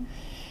collection.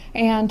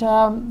 And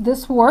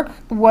this work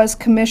was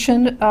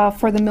commissioned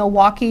for the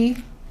Milwaukee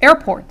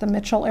Airport, the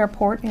Mitchell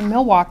Airport in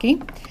Milwaukee.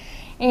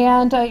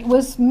 And it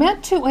was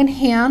meant to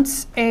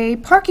enhance a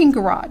parking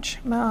garage,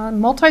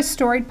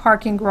 multi-storied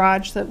parking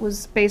garage that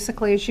was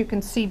basically, as you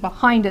can see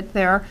behind it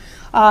there,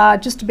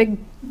 just a big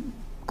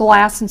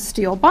glass and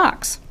steel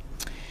box.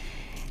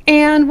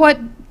 And what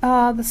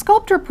the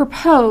sculptor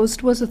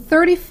proposed was a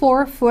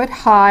 34-foot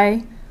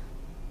high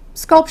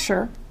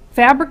sculpture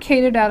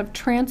fabricated out of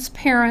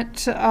transparent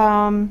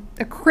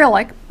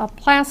acrylic,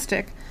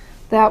 plastic,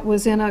 that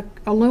was in an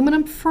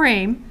aluminum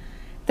frame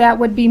that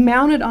would be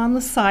mounted on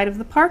the side of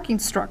the parking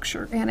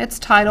structure. And it's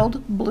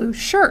titled Blue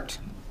Shirt.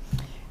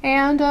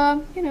 And,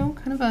 you know,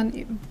 kind of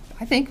an,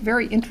 I think,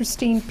 very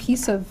interesting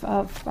piece of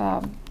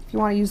if you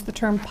want to use the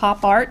term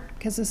pop art,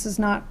 because this is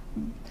not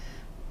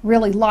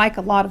really like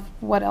a lot of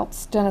what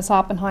else Dennis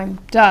Oppenheim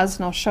does,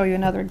 and I'll show you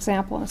another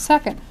example in a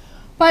second.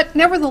 But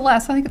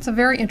nevertheless, I think it's a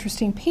very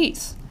interesting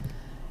piece.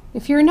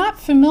 If you're not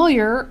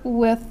familiar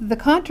with the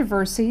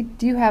controversy,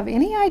 do you have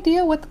any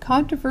idea what the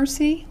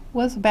controversy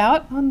was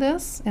about on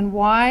this and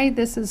why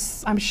this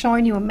is, I'm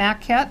showing you a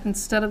maquette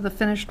instead of the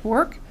finished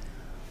work?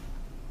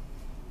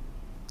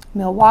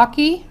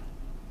 Milwaukee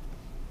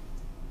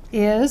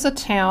is a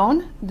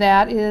town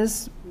that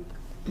is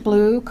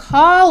blue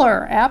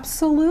collar,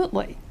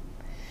 absolutely.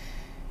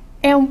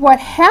 And what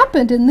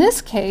happened in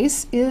this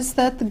case is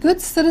that the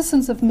good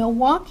citizens of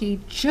Milwaukee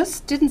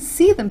just didn't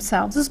see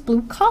themselves as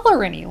blue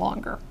collar any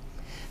longer.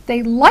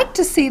 they like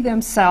to see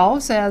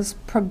themselves as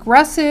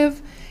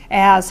progressive,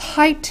 as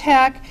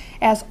high-tech,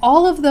 as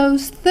all of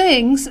those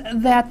things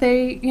that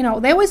they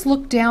always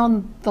look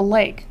down the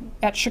lake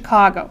at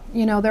Chicago.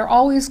 They're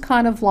always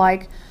kind of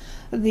like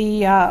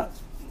the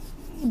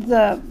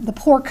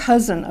poor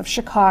cousin of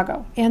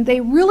Chicago. And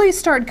they really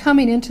started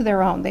coming into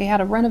their own. They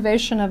had a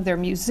renovation of their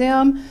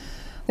museum,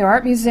 their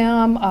art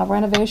museum, a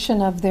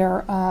renovation of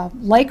their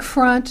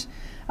lakefront.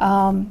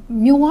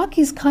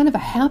 Milwaukee's kind of a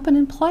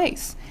happening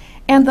place.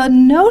 And the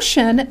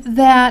notion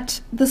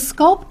that the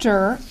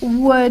sculptor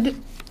would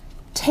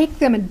take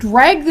them and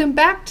drag them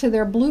back to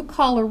their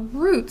blue-collar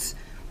roots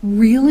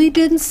really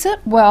didn't sit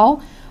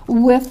well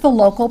with the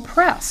local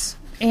press.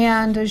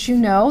 And as you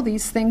know,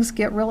 these things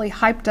get really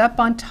hyped up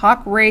on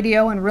talk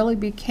radio and really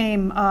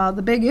became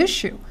the big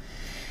issue.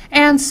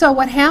 And so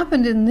what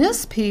happened in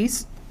this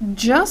piece,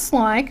 just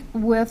like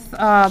with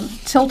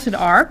Tilted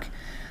Arc,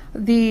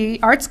 the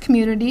arts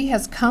community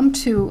has come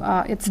to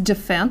its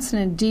defense,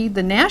 and indeed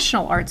the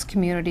national arts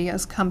community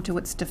has come to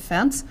its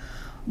defense.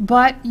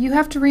 But you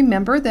have to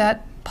remember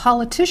that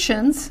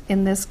politicians,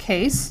 in this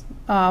case,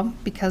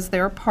 because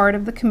they're a part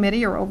of the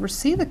committee or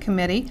oversee the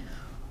committee,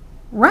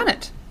 run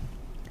it.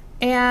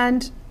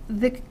 And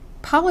the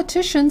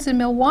politicians in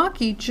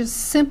Milwaukee just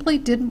simply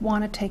didn't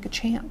want to take a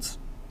chance.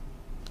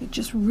 They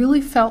just really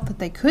felt that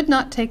they could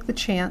not take the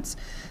chance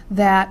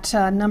that,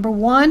 number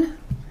one,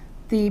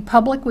 the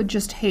public would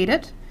just hate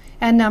it,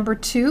 and number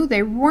two,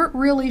 they weren't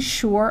really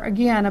sure,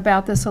 again,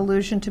 about this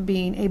allusion to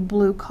being a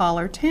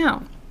blue-collar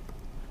town.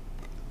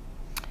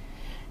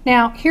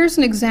 Now, here's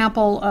an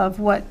example of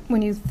what,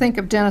 when you think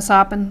of Dennis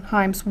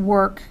Oppenheim's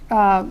work,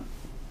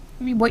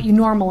 what you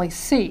normally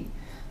see.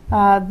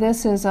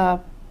 This is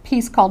a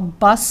piece called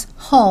Bus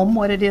Home.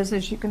 What it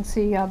is you can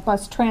see a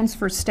bus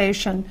transfer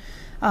station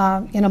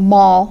in a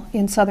mall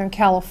in Southern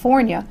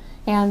California,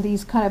 and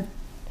these kind of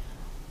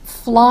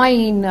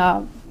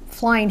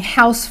flying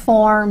house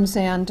forms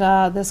and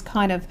this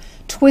kind of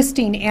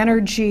twisting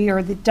energy,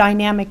 or the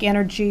dynamic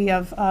energy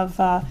of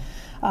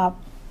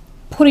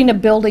putting a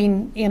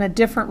building in a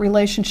different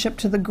relationship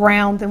to the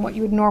ground than what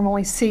you would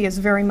normally see is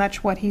very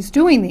much what he's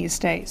doing these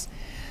days.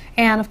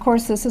 And of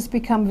course this has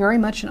become very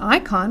much an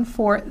icon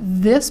for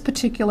this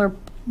particular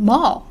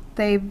mall.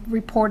 They've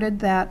reported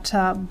that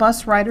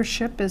bus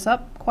ridership is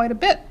up quite a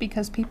bit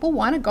because people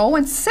want to go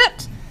and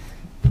sit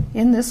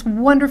in this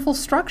wonderful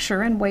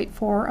structure and wait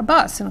for a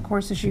bus. And of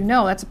course, as you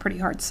know, that's a pretty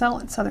hard sell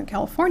in Southern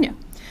California.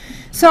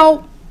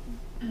 So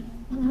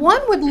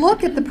one would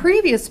look at the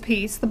previous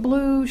piece, the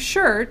blue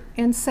shirt,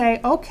 and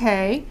say,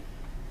 okay,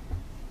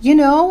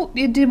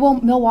 did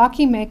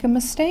Milwaukee make a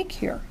mistake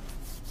here?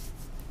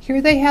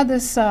 Here they had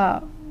this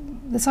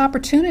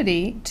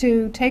opportunity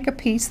to take a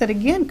piece that,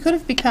 again, could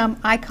have become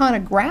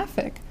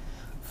iconographic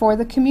for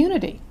the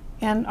community.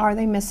 And are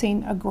they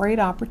missing a great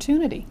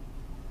opportunity?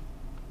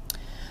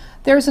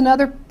 There's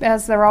another,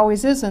 as there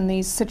always is in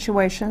these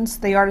situations,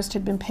 the artist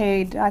had been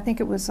paid, I think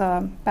it was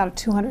about a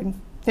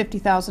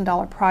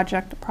 $250,000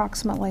 project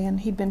approximately, and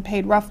he'd been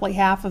paid roughly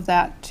half of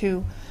that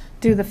to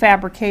do the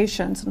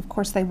fabrications. And of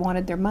course they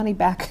wanted their money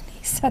back. And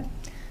he said,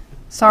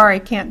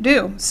 sorry, can't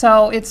do.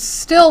 So it's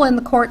still in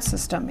the court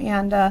system.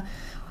 And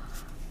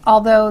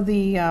although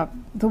the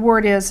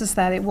word is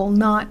that it will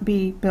not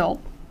be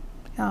built,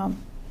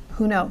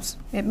 who knows?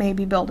 It may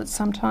be built at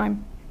some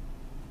time.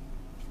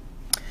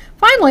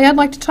 Finally, I'd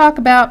like to talk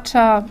about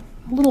a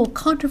little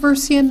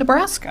controversy in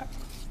Nebraska.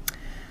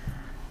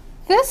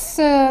 This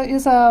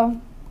is a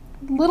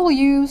little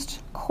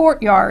used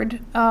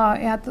courtyard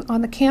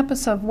on the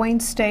campus of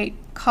Wayne State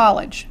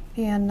College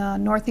in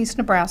northeast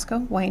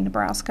Nebraska, Wayne,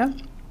 Nebraska.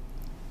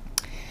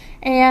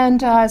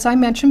 And as I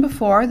mentioned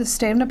before, the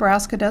state of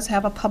Nebraska does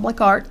have a public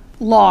art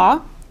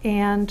law,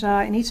 and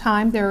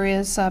anytime there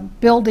is a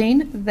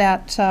building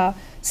that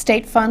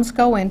state funds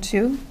go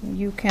into,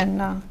 you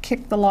can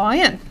kick the law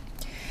in.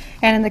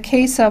 And in the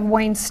case of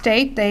Wayne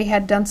State, they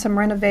had done some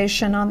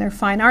renovation on their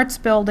fine arts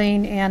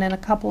building and in a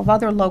couple of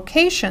other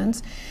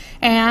locations,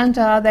 and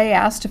they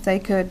asked if they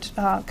could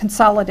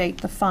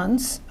consolidate the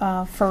funds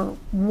for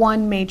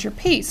one major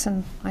piece,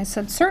 and I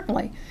said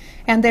certainly.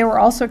 And they were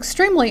also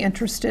extremely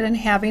interested in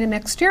having an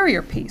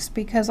exterior piece,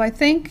 because I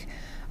think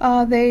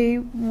they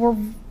were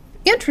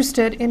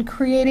interested in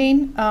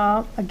creating,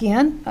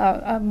 again,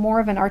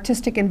 more of an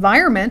artistic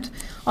environment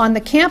on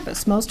the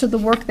campus. Most of the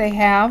work they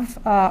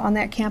have on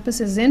that campus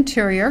is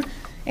interior,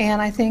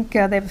 and I think they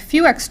have a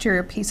few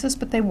exterior pieces,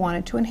 but they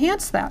wanted to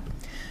enhance that.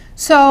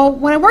 So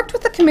when I worked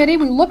with the committee,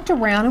 we looked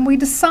around and we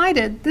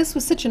decided this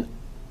was such an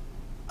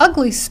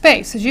ugly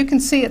space. As you can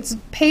see, it's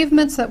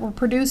pavements that were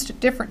produced at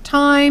different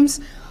times.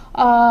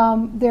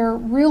 There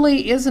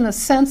really isn't a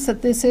sense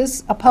that this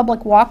is a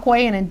public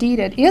walkway, and indeed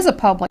it is a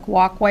public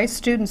walkway.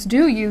 Students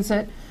do use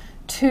it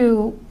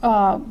to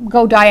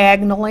go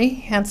diagonally,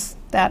 hence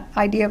that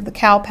idea of the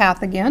cow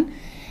path again.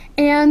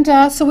 And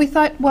so we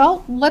thought,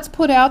 well, let's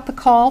put out the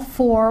call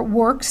for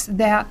works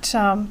that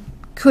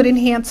could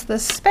enhance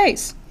this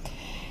space.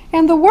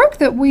 And the work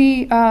that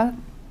we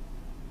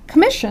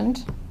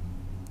commissioned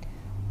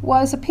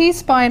was a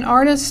piece by an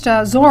artist,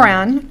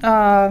 Zoran,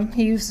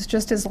 he uses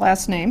just his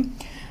last name,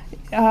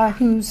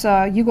 who's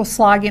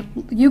Yugoslavian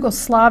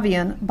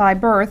by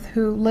birth,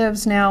 who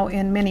lives now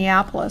in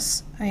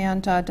Minneapolis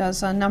and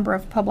does a number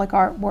of public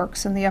art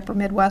works in the upper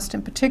Midwest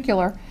in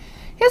particular.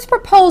 His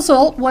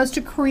proposal was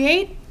to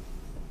create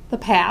the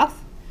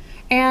path,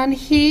 and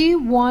he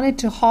wanted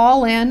to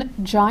haul in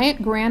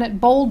giant granite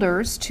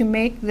boulders to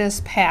make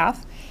this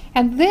path.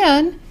 And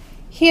then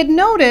he had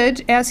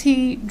noted as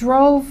he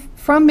drove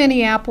from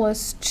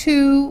Minneapolis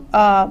to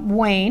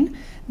Wayne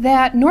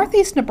that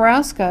northeast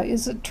Nebraska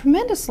is a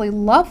tremendously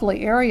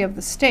lovely area of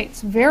the state.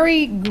 It's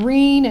very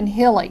green and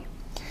hilly.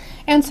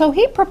 And so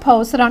he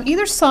proposed that on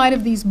either side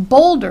of these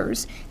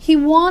boulders, he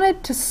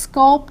wanted to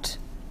sculpt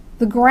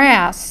the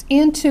grass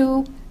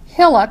into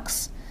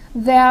hillocks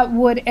that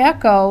would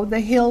echo the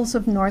hills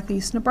of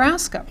northeast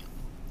Nebraska.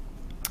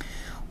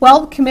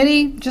 Well, the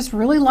committee just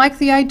really liked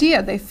the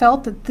idea. They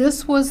felt that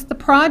this was the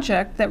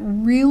project that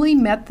really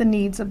met the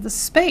needs of the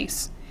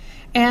space.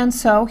 And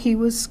so he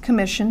was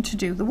commissioned to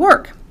do the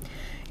work.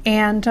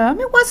 And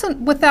it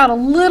wasn't without a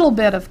little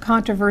bit of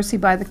controversy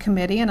by the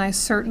committee, and I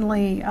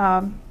certainly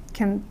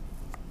can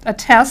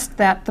attest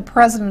that the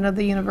president of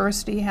the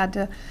university had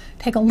to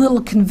take a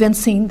little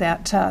convincing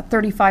that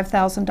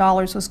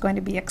 $35,000 was going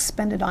to be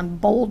expended on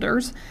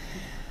boulders.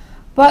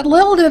 But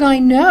little did I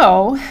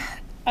know,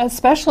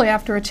 especially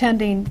after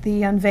attending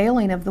the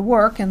unveiling of the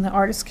work, and the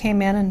artist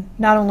came in and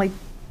not only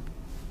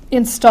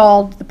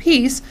installed the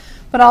piece,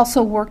 but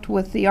also worked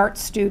with the art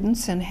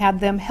students and had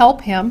them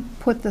help him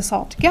put this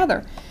all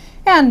together.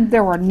 And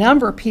there were a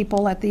number of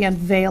people at the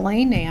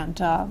unveiling, and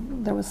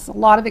there was a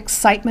lot of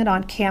excitement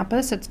on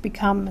campus. It's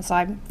become, as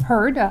I've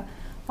heard,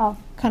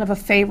 kind of a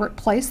favorite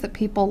place that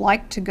people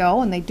like to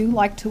go, and they do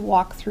like to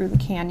walk through the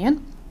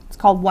canyon. It's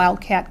called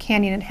Wildcat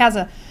Canyon. It has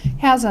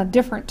a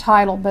different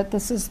title, but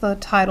this is the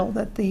title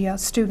that the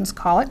students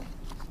call it.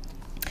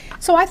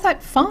 So I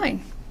thought,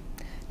 fine.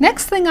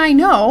 Next thing I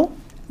know,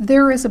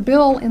 there is a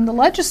bill in the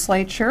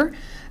legislature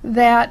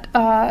that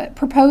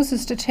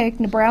proposes to take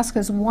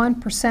Nebraska's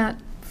 1%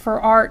 for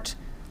art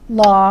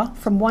law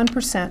from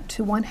 1%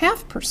 to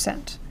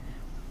 0.5%.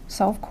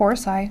 So of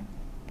course I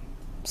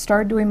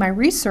started doing my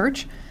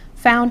research,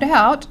 found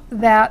out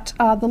that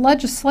the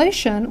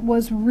legislation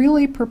was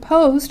really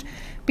proposed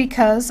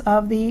because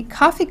of the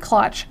coffee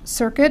clutch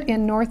circuit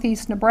in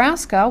northeast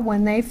Nebraska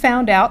when they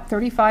found out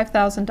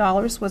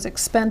 $35,000 was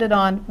expended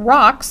on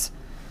rocks.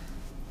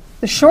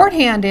 The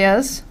shorthand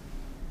is,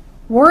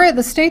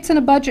 the state's in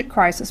a budget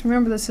crisis.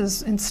 Remember, this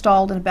is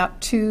installed in about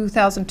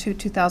 2002,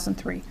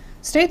 2003.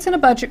 State's in a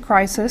budget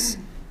crisis.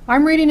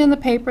 I'm reading in the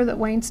paper that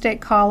Wayne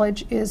State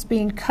College is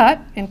being cut,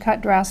 and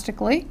cut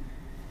drastically.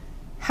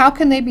 How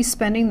can they be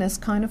spending this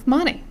kind of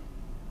money?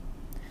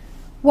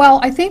 Well,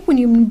 I think when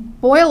you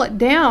boil it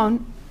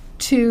down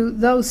to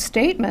those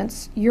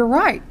statements, you're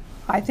right.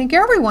 I think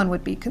everyone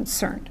would be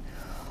concerned.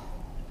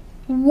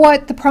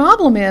 What the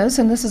problem is,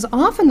 and this is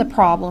often the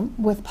problem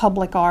with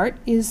public art,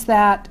 is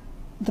that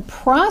the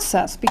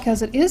process,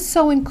 because it is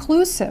so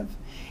inclusive,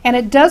 and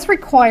it does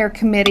require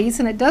committees,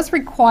 and it does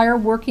require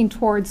working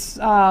towards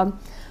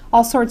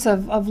all sorts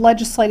of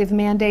legislative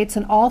mandates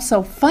and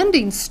also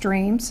funding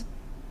streams,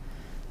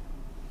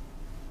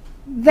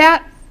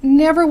 that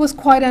never was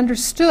quite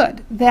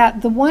understood,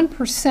 that the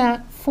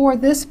 1% for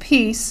this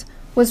piece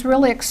was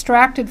really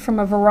extracted from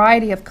a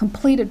variety of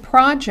completed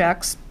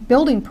projects,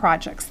 building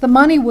projects. The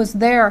money was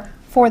there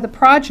for the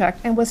project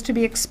and was to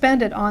be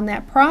expended on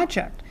that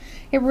project.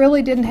 It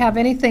really didn't have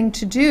anything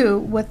to do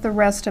with the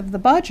rest of the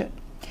budget.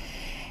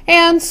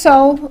 And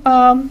so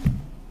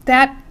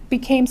that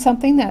became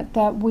something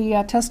that we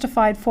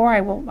testified for.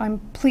 I'm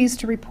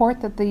pleased to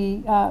report that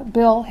the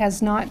bill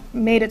has not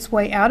made its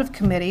way out of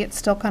committee. It's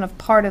still kind of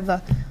part of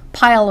the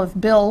pile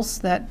of bills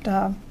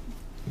that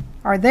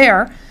are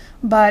there,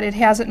 but it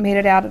hasn't made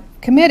it out of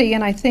committee.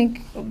 And I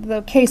think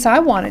the case I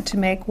wanted to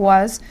make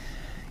was,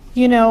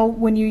 you know,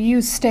 when you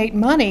use state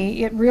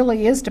money, it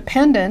really is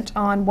dependent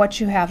on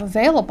what you have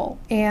available.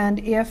 And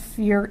if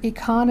your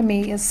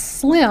economy is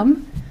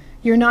slim,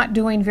 you're not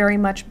doing very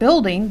much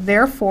building,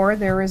 therefore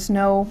there is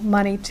no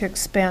money to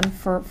expend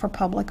for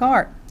public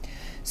art.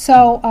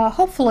 So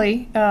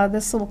hopefully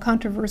this little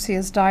controversy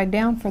has died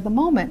down for the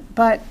moment,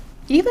 but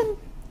even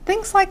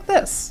things like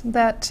this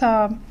that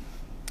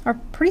are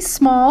pretty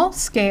small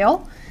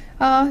scale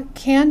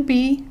can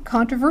be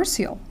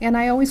controversial. And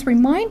I always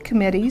remind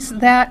committees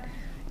that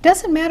it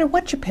doesn't matter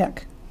what you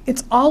pick,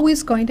 it's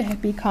always going to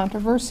be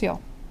controversial.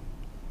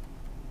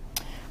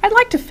 I'd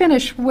like to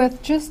finish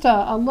with just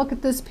a look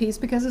at this piece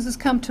because this has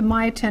come to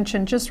my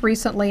attention just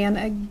recently,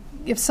 and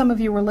if some of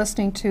you were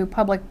listening to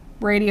public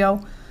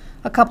radio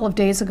a couple of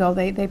days ago,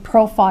 they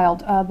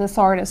profiled this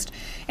artist.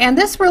 And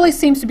this really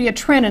seems to be a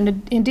trend,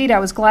 and indeed I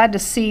was glad to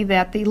see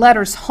that the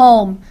Letters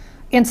Home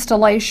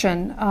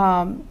installation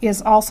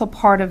is also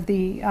part of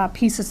the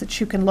pieces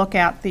that you can look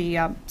at, the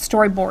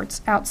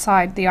storyboards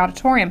outside the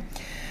auditorium.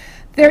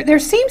 There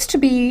seems to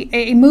be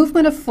a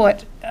movement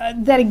afoot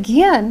that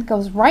again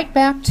goes right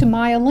back to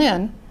Maya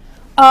Lin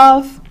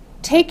of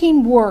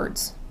taking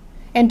words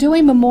and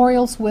doing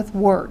memorials with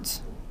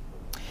words.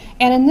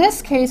 And in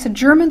this case, a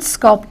German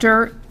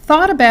sculptor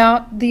thought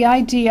about the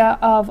idea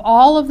of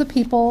all of the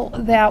people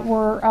that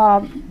were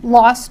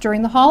lost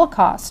during the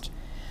Holocaust.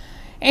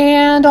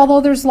 And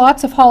although there's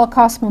lots of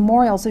Holocaust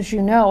memorials, as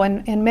you know,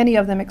 and many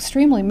of them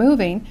extremely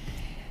moving,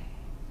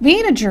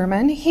 being a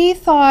German, he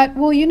thought,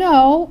 well, you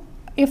know,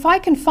 if I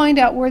can find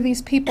out where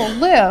these people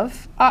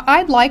live,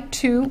 I'd like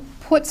to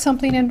put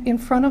something in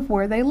front of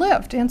where they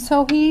lived. And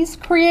so he's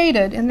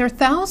created, and there are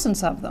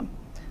thousands of them,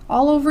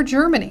 all over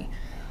Germany,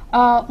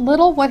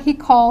 little what he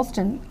calls,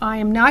 and I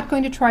am not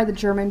going to try the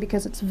German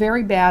because it's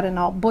very bad and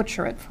I'll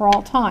butcher it for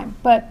all time,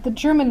 but the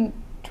German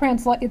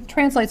it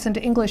translates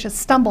into English as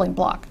stumbling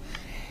block.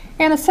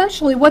 And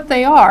essentially what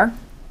they are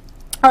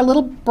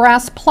little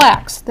brass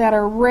plaques that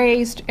are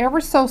raised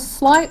ever so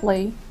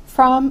slightly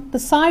from the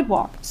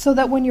sidewalk, so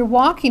that when you're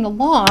walking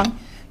along,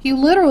 you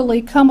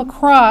literally come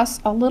across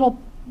a little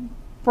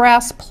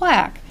brass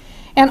plaque.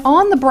 And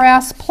on the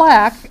brass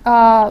plaque,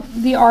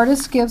 the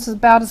artist gives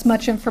about as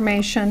much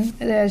information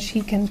as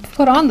he can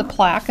put on the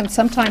plaque, and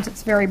sometimes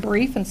it's very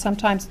brief and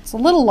sometimes it's a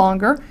little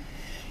longer.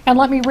 And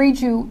let me read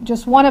you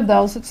just one of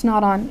those. It's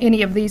not on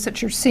any of these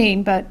that you're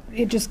seeing, but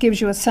it just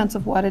gives you a sense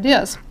of what it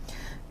is.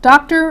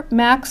 Dr.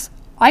 Max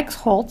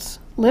Eichholz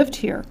lived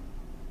here,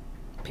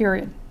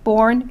 period.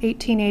 Born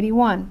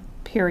 1881,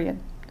 period.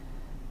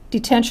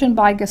 Detention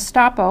by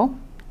Gestapo,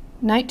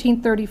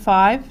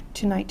 1935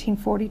 to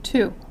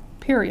 1942,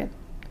 period.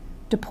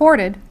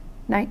 Deported,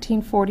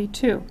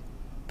 1942,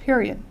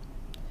 period.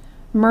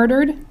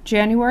 Murdered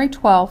January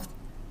 12th,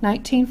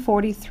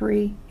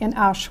 1943 in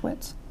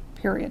Auschwitz,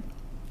 period.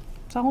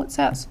 That's all it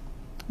says.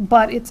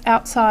 But it's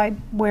outside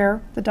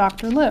where the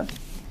doctor lived.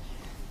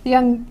 The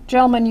young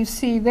gentleman you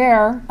see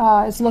there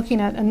is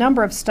looking at a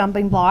number of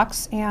stumbling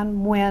blocks,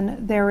 and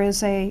when there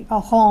is a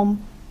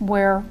home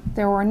where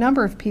there were a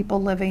number of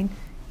people living,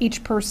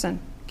 each person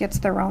gets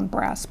their own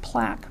brass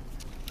plaque.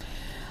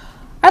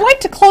 I'd like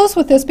to close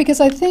with this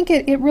because I think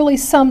it really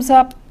sums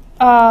up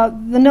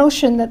the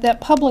notion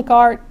that public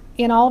art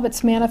in all of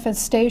its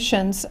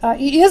manifestations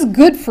is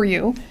good for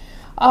you,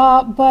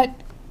 but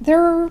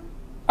there are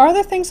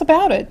other things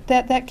about it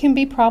that can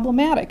be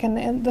problematic.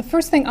 And the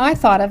first thing I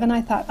thought of, and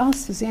I thought, oh,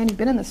 Suzanne, you've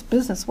been in this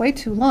business way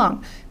too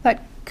long. I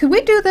thought, could we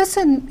do this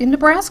in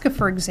Nebraska,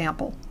 for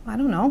example? I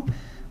don't know.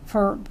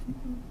 There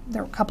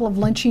were a couple of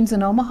lynchings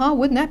in Omaha.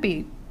 Wouldn't that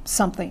be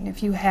something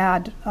if you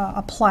had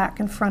a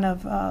plaque in front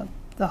of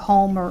the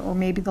home or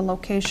maybe the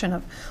location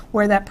of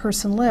where that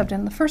person lived?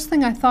 And the first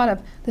thing I thought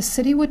of, the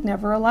city would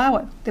never allow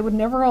it. They would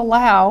never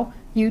allow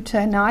you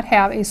to not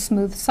have a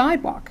smooth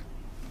sidewalk.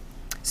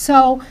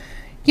 So,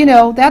 you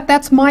know,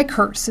 that's my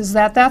curse, is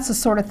that's the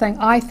sort of thing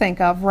I think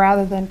of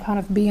rather than kind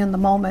of be in the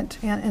moment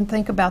and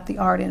think about the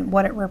art and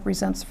what it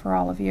represents for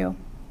all of you.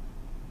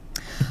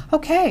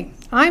 Okay,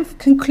 I've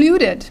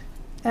concluded.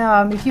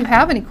 If you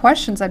have any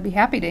questions, I'd be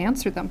happy to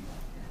answer them.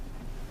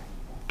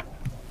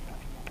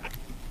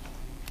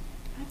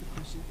 I have a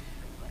question.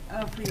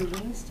 For your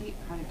Wayne State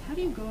project, how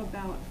do you go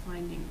about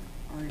finding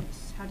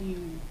artists? How do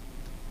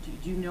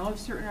you know of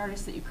certain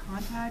artists that you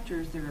contact,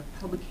 or is there a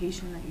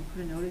publication that you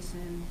put a notice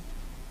in?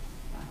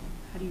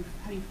 How do you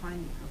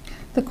find people?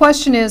 The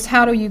question is,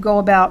 how do you go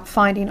about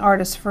finding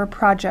artists for a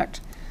project?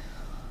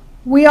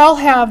 We all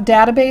have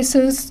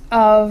databases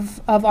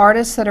of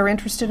artists that are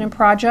interested in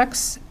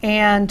projects,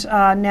 and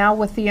now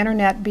with the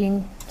internet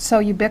being so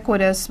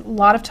ubiquitous, a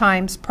lot of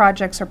times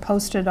projects are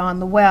posted on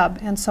the web,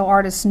 and so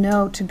artists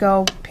know to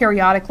go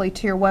periodically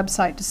to your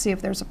website to see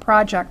if there's a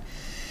project.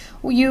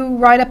 You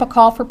write up a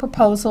call for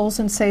proposals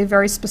and say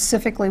very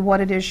specifically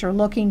what it is you're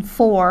looking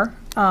for,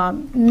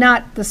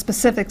 not the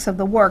specifics of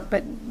the work,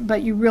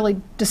 but you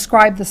really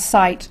describe the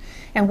site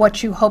and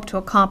what you hope to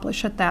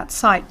accomplish at that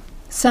site.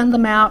 Send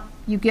them out,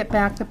 you get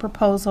back the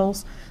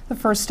proposals. The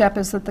first step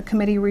is that the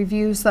committee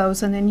reviews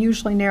those and then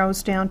usually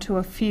narrows down to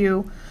a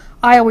few.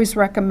 I always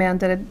recommend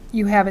that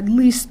you have at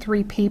least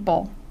 3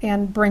 people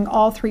and bring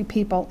all 3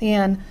 people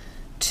in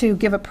to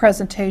give a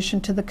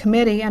presentation to the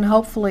committee and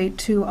hopefully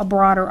to a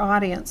broader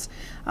audience.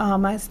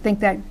 I think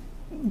that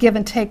give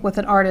and take with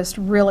an artist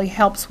really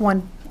helps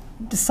one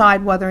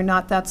decide whether or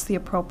not that's the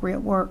appropriate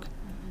work.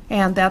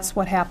 And that's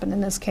what happened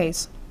in this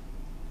case.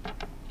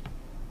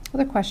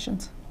 Other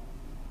questions?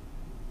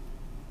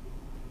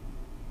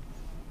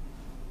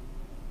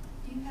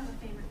 Do you have a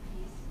favorite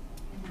piece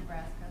in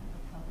Nebraska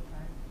of public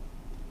art?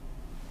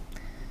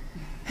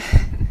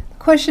 The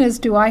question is,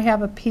 do I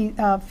have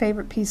a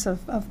favorite piece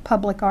of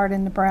public art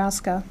in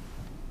Nebraska?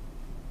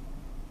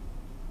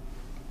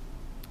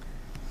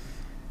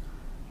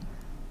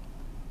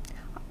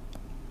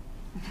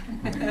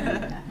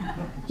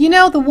 You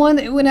know, the one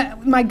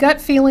that my gut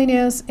feeling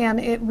is, and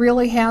it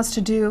really has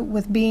to do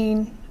with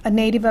being a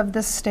native of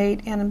this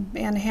state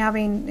and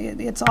having,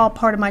 it's all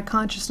part of my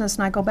consciousness,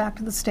 and I go back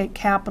to the state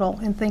capitol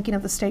and thinking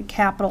of the state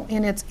capitol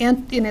in its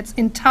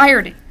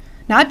entirety,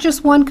 not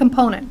just one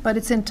component, but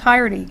its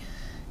entirety,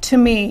 to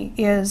me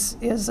is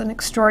an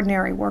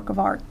extraordinary work of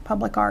art,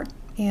 public art.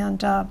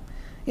 And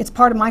it's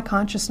part of my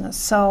consciousness.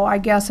 So I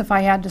guess if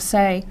I had to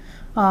say,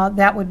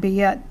 that would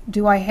be it.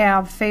 Do I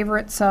have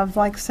favorites of,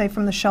 like, say,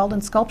 from the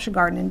Sheldon Sculpture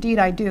Garden? Indeed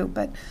I do,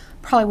 but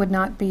probably would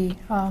not be,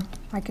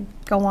 I could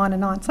go on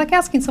and on. It's like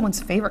asking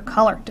someone's favorite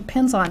color. It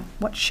depends on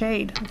what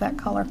shade of that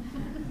color.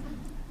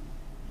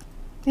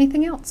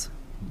 Anything else?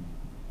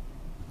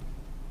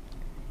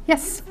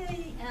 Yes? Do you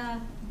see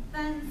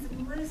funds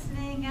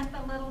loosening up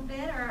a little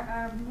bit,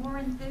 or more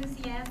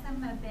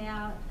enthusiasm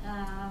about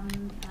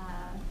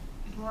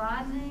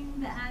broadening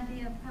the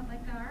idea of public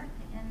art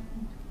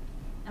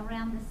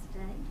around the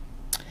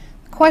state?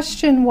 The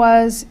question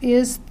was,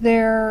 is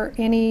there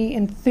any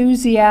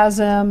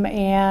enthusiasm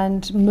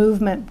and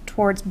movement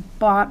towards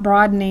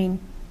broadening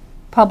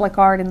public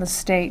art in the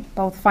state,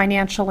 both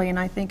financially and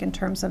I think in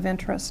terms of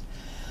interest?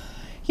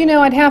 You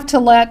know, I'd have to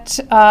let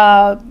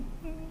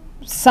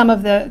some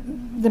of the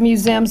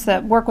museums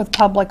that work with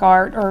public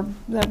art or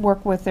that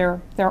work with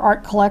their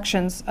art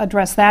collections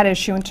address that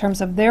issue in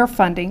terms of their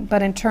funding.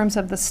 But in terms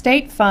of the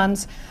state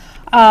funds,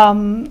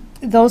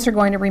 those are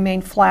going to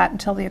remain flat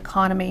until the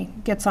economy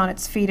gets on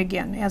its feet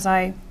again. As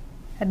I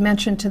had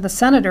mentioned to the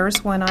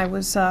senators when I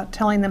was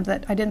telling them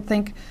that I didn't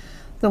think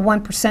the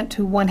 1%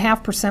 to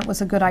 0.5%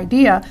 was a good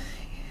idea,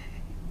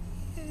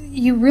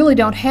 you really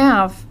don't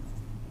have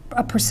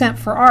a percent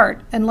for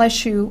art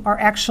unless you are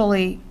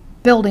actually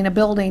building a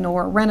building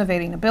or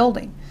renovating a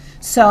building.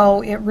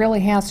 So it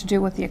really has to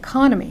do with the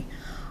economy.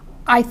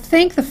 I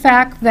think the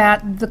fact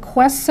that the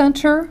Quest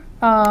Center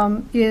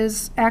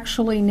is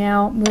actually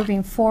now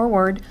moving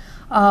forward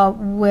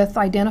with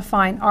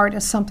identifying art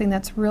as something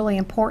that's really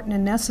important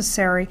and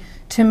necessary,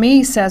 to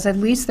me says at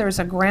least there's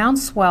a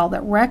groundswell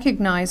that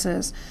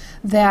recognizes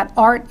that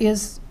art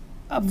is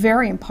a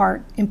very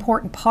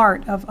important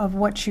part of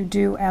what you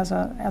do as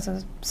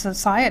a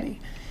society.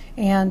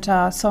 And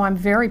so I'm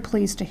very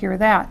pleased to hear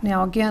that.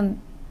 Now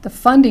again, the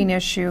funding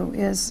issue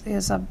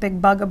is a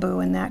big bugaboo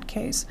in that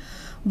case.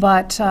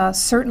 But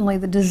certainly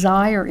the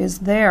desire is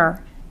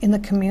there in the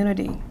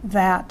community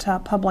that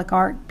public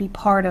art be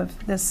part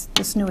of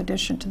this new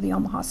addition to the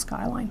Omaha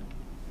skyline.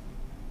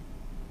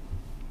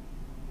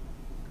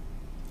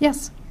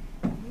 Yes?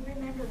 Do you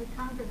remember the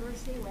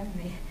controversy when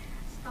the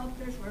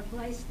sculptures were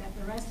placed at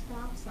the rest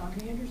stops on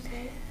the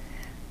interstate?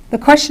 The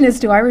question is,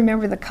 do I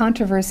remember the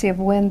controversy of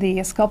when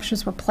the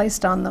sculptures were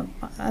placed on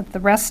at the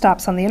rest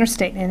stops on the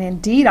interstate? And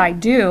indeed I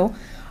do.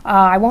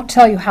 I won't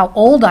tell you how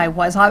old I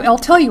was. I'll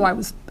tell you I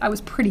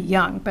was pretty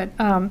young. But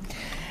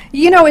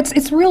you know,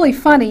 it's really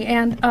funny.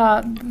 And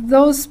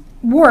those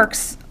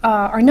works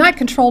are not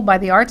controlled by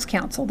the Arts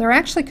Council. They're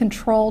actually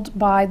controlled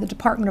by the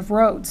Department of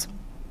Roads.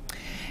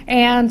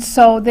 And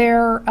so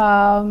they're,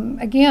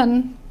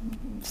 again,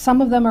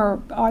 some of them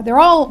they're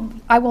all,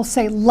 I will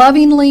say,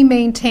 lovingly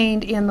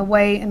maintained in the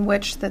way in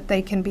which that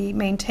they can be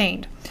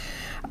maintained.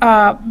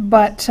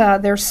 But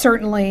they're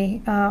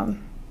certainly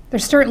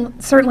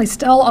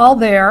still all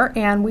there,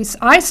 and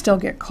I still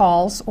get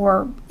calls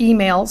or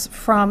emails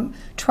from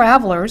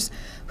travelers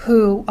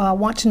who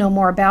want to know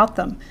more about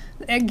them.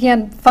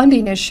 Again,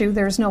 funding issue,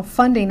 there's no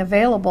funding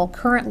available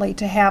currently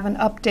to have an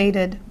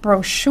updated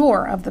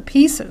brochure of the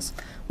pieces,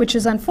 which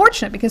is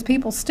unfortunate because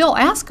people still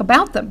ask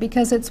about them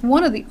because it's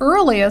one of the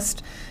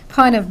earliest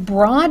kind of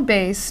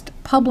broad-based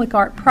public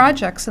art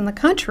projects in the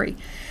country.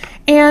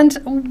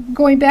 And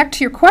going back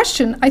to your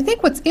question, I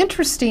think what's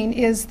interesting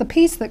is the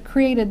piece that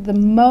created the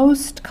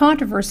most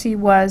controversy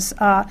was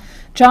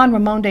John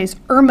Ramonde's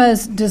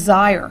Irma's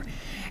Desire.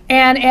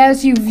 And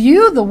as you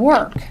view the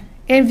work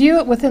and view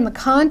it within the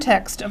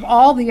context of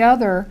all the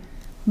other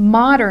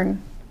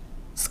modern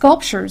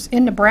sculptures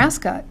in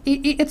Nebraska,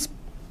 it's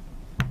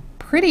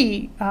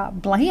pretty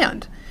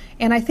bland.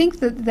 And I think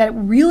that it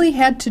really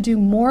had to do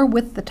more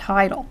with the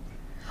title.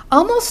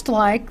 Almost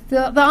like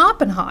the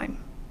Oppenheim.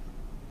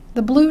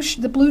 The blue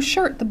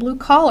shirt, the blue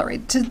collar.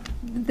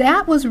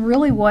 That was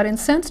really what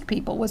incensed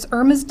people, was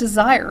Irma's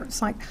Desire.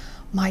 It's like,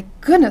 my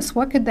goodness,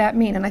 what could that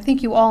mean? And I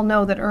think you all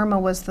know that Irma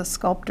was the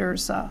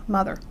sculptor's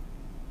mother.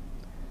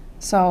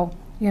 So,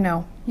 you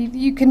know,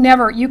 you can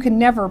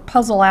never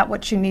puzzle out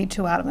what you need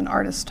to out of an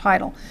artist's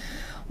title.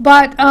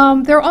 But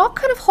they're all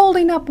kind of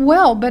holding up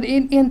well. But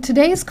in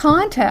today's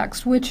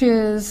context, which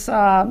is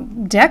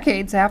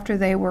decades after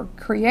they were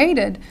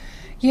created,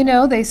 you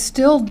know, they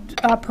still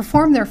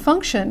perform their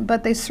function,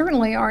 but they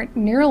certainly aren't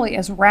nearly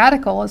as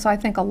radical as I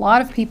think a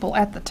lot of people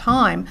at the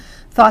time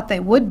thought they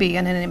would be,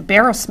 and an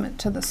embarrassment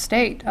to the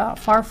state.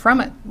 Far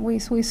from it. We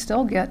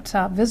still get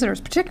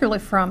visitors, particularly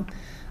from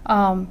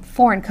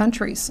foreign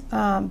countries,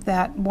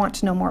 that want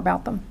to know more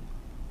about them.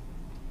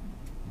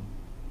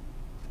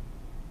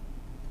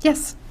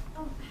 Yes?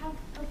 Have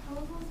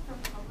proposals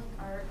for public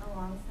art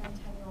along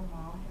Centennial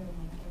Mall here in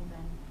Lincoln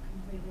been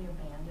completely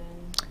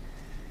abandoned?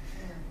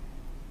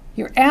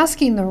 You're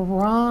asking the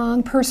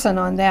wrong person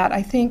on that.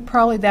 I think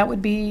probably that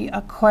would be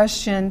a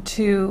question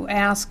to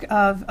ask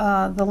of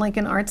the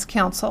Lincoln Arts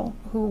Council,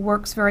 who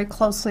works very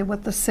closely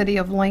with the city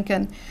of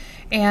Lincoln.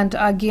 And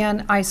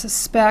again, I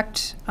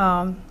suspect,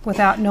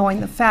 without knowing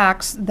the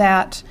facts,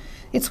 that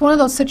it's one of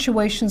those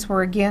situations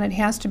where, again, it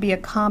has to be a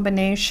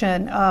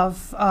combination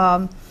of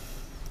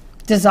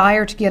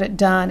desire to get it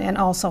done, and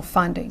also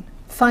funding.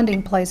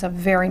 Funding plays a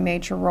very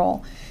major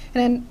role.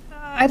 And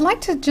I'd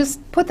like to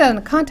just put that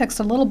into context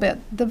a little bit.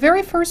 The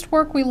very first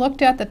work we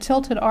looked at, The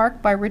Tilted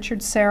Arc by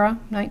Richard Serra,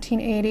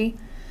 1980,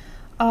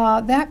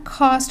 that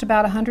cost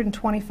about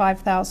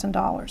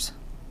 $125,000,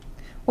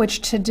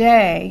 which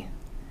today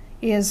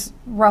is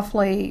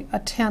roughly a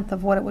tenth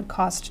of what it would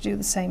cost to do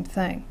the same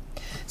thing.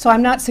 So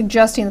I'm not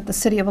suggesting that the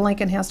City of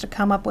Lincoln has to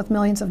come up with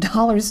millions of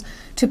dollars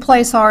to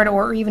place art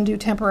or even do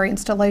temporary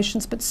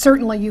installations, but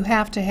certainly you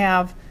have to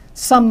have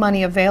some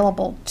money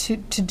available to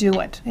do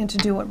it and to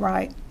do it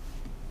right.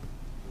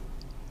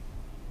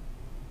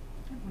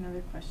 I have one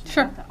other question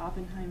Sure. about the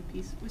Oppenheim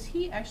piece. Was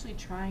he actually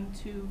trying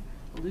to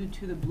allude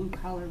to the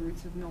blue-collar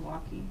roots of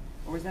Milwaukee,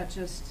 or is that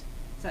just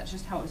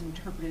how it was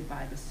interpreted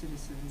by the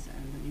citizens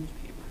and the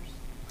newspapers?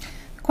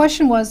 The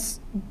question was,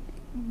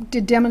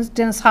 did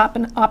Dennis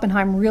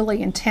Oppenheim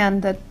really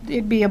intend that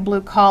it be a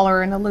blue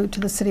collar and allude to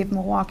the city of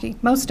Milwaukee?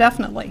 Most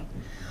definitely.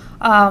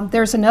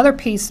 There's another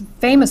piece,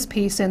 famous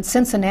piece in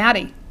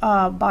Cincinnati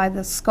by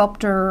the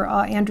sculptor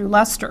Andrew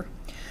Lester,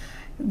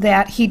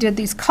 that he did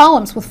these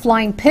columns with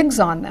flying pigs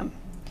on them.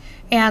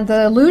 And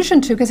the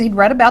allusion to, because he'd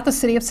read about the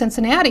city of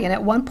Cincinnati, and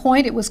at one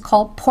point it was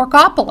called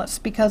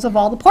Porkopolis because of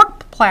all the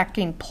pork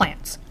packing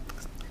plants.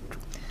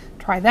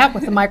 Try that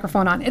with the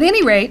microphone on. At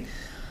any rate,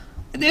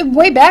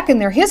 way back in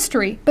their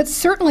history, but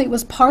certainly it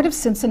was part of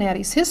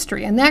Cincinnati's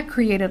history, and that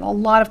created a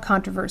lot of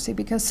controversy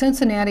because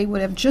Cincinnati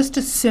would have just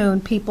as soon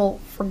people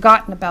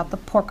forgotten about the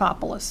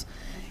Porkopolis.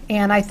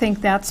 And I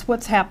think that's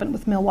what's happened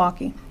with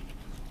Milwaukee.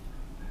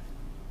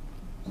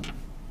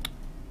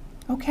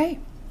 Okay.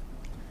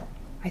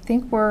 I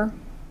think we're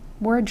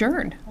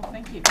adjourned. Well,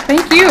 thank you.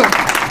 Thank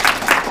you.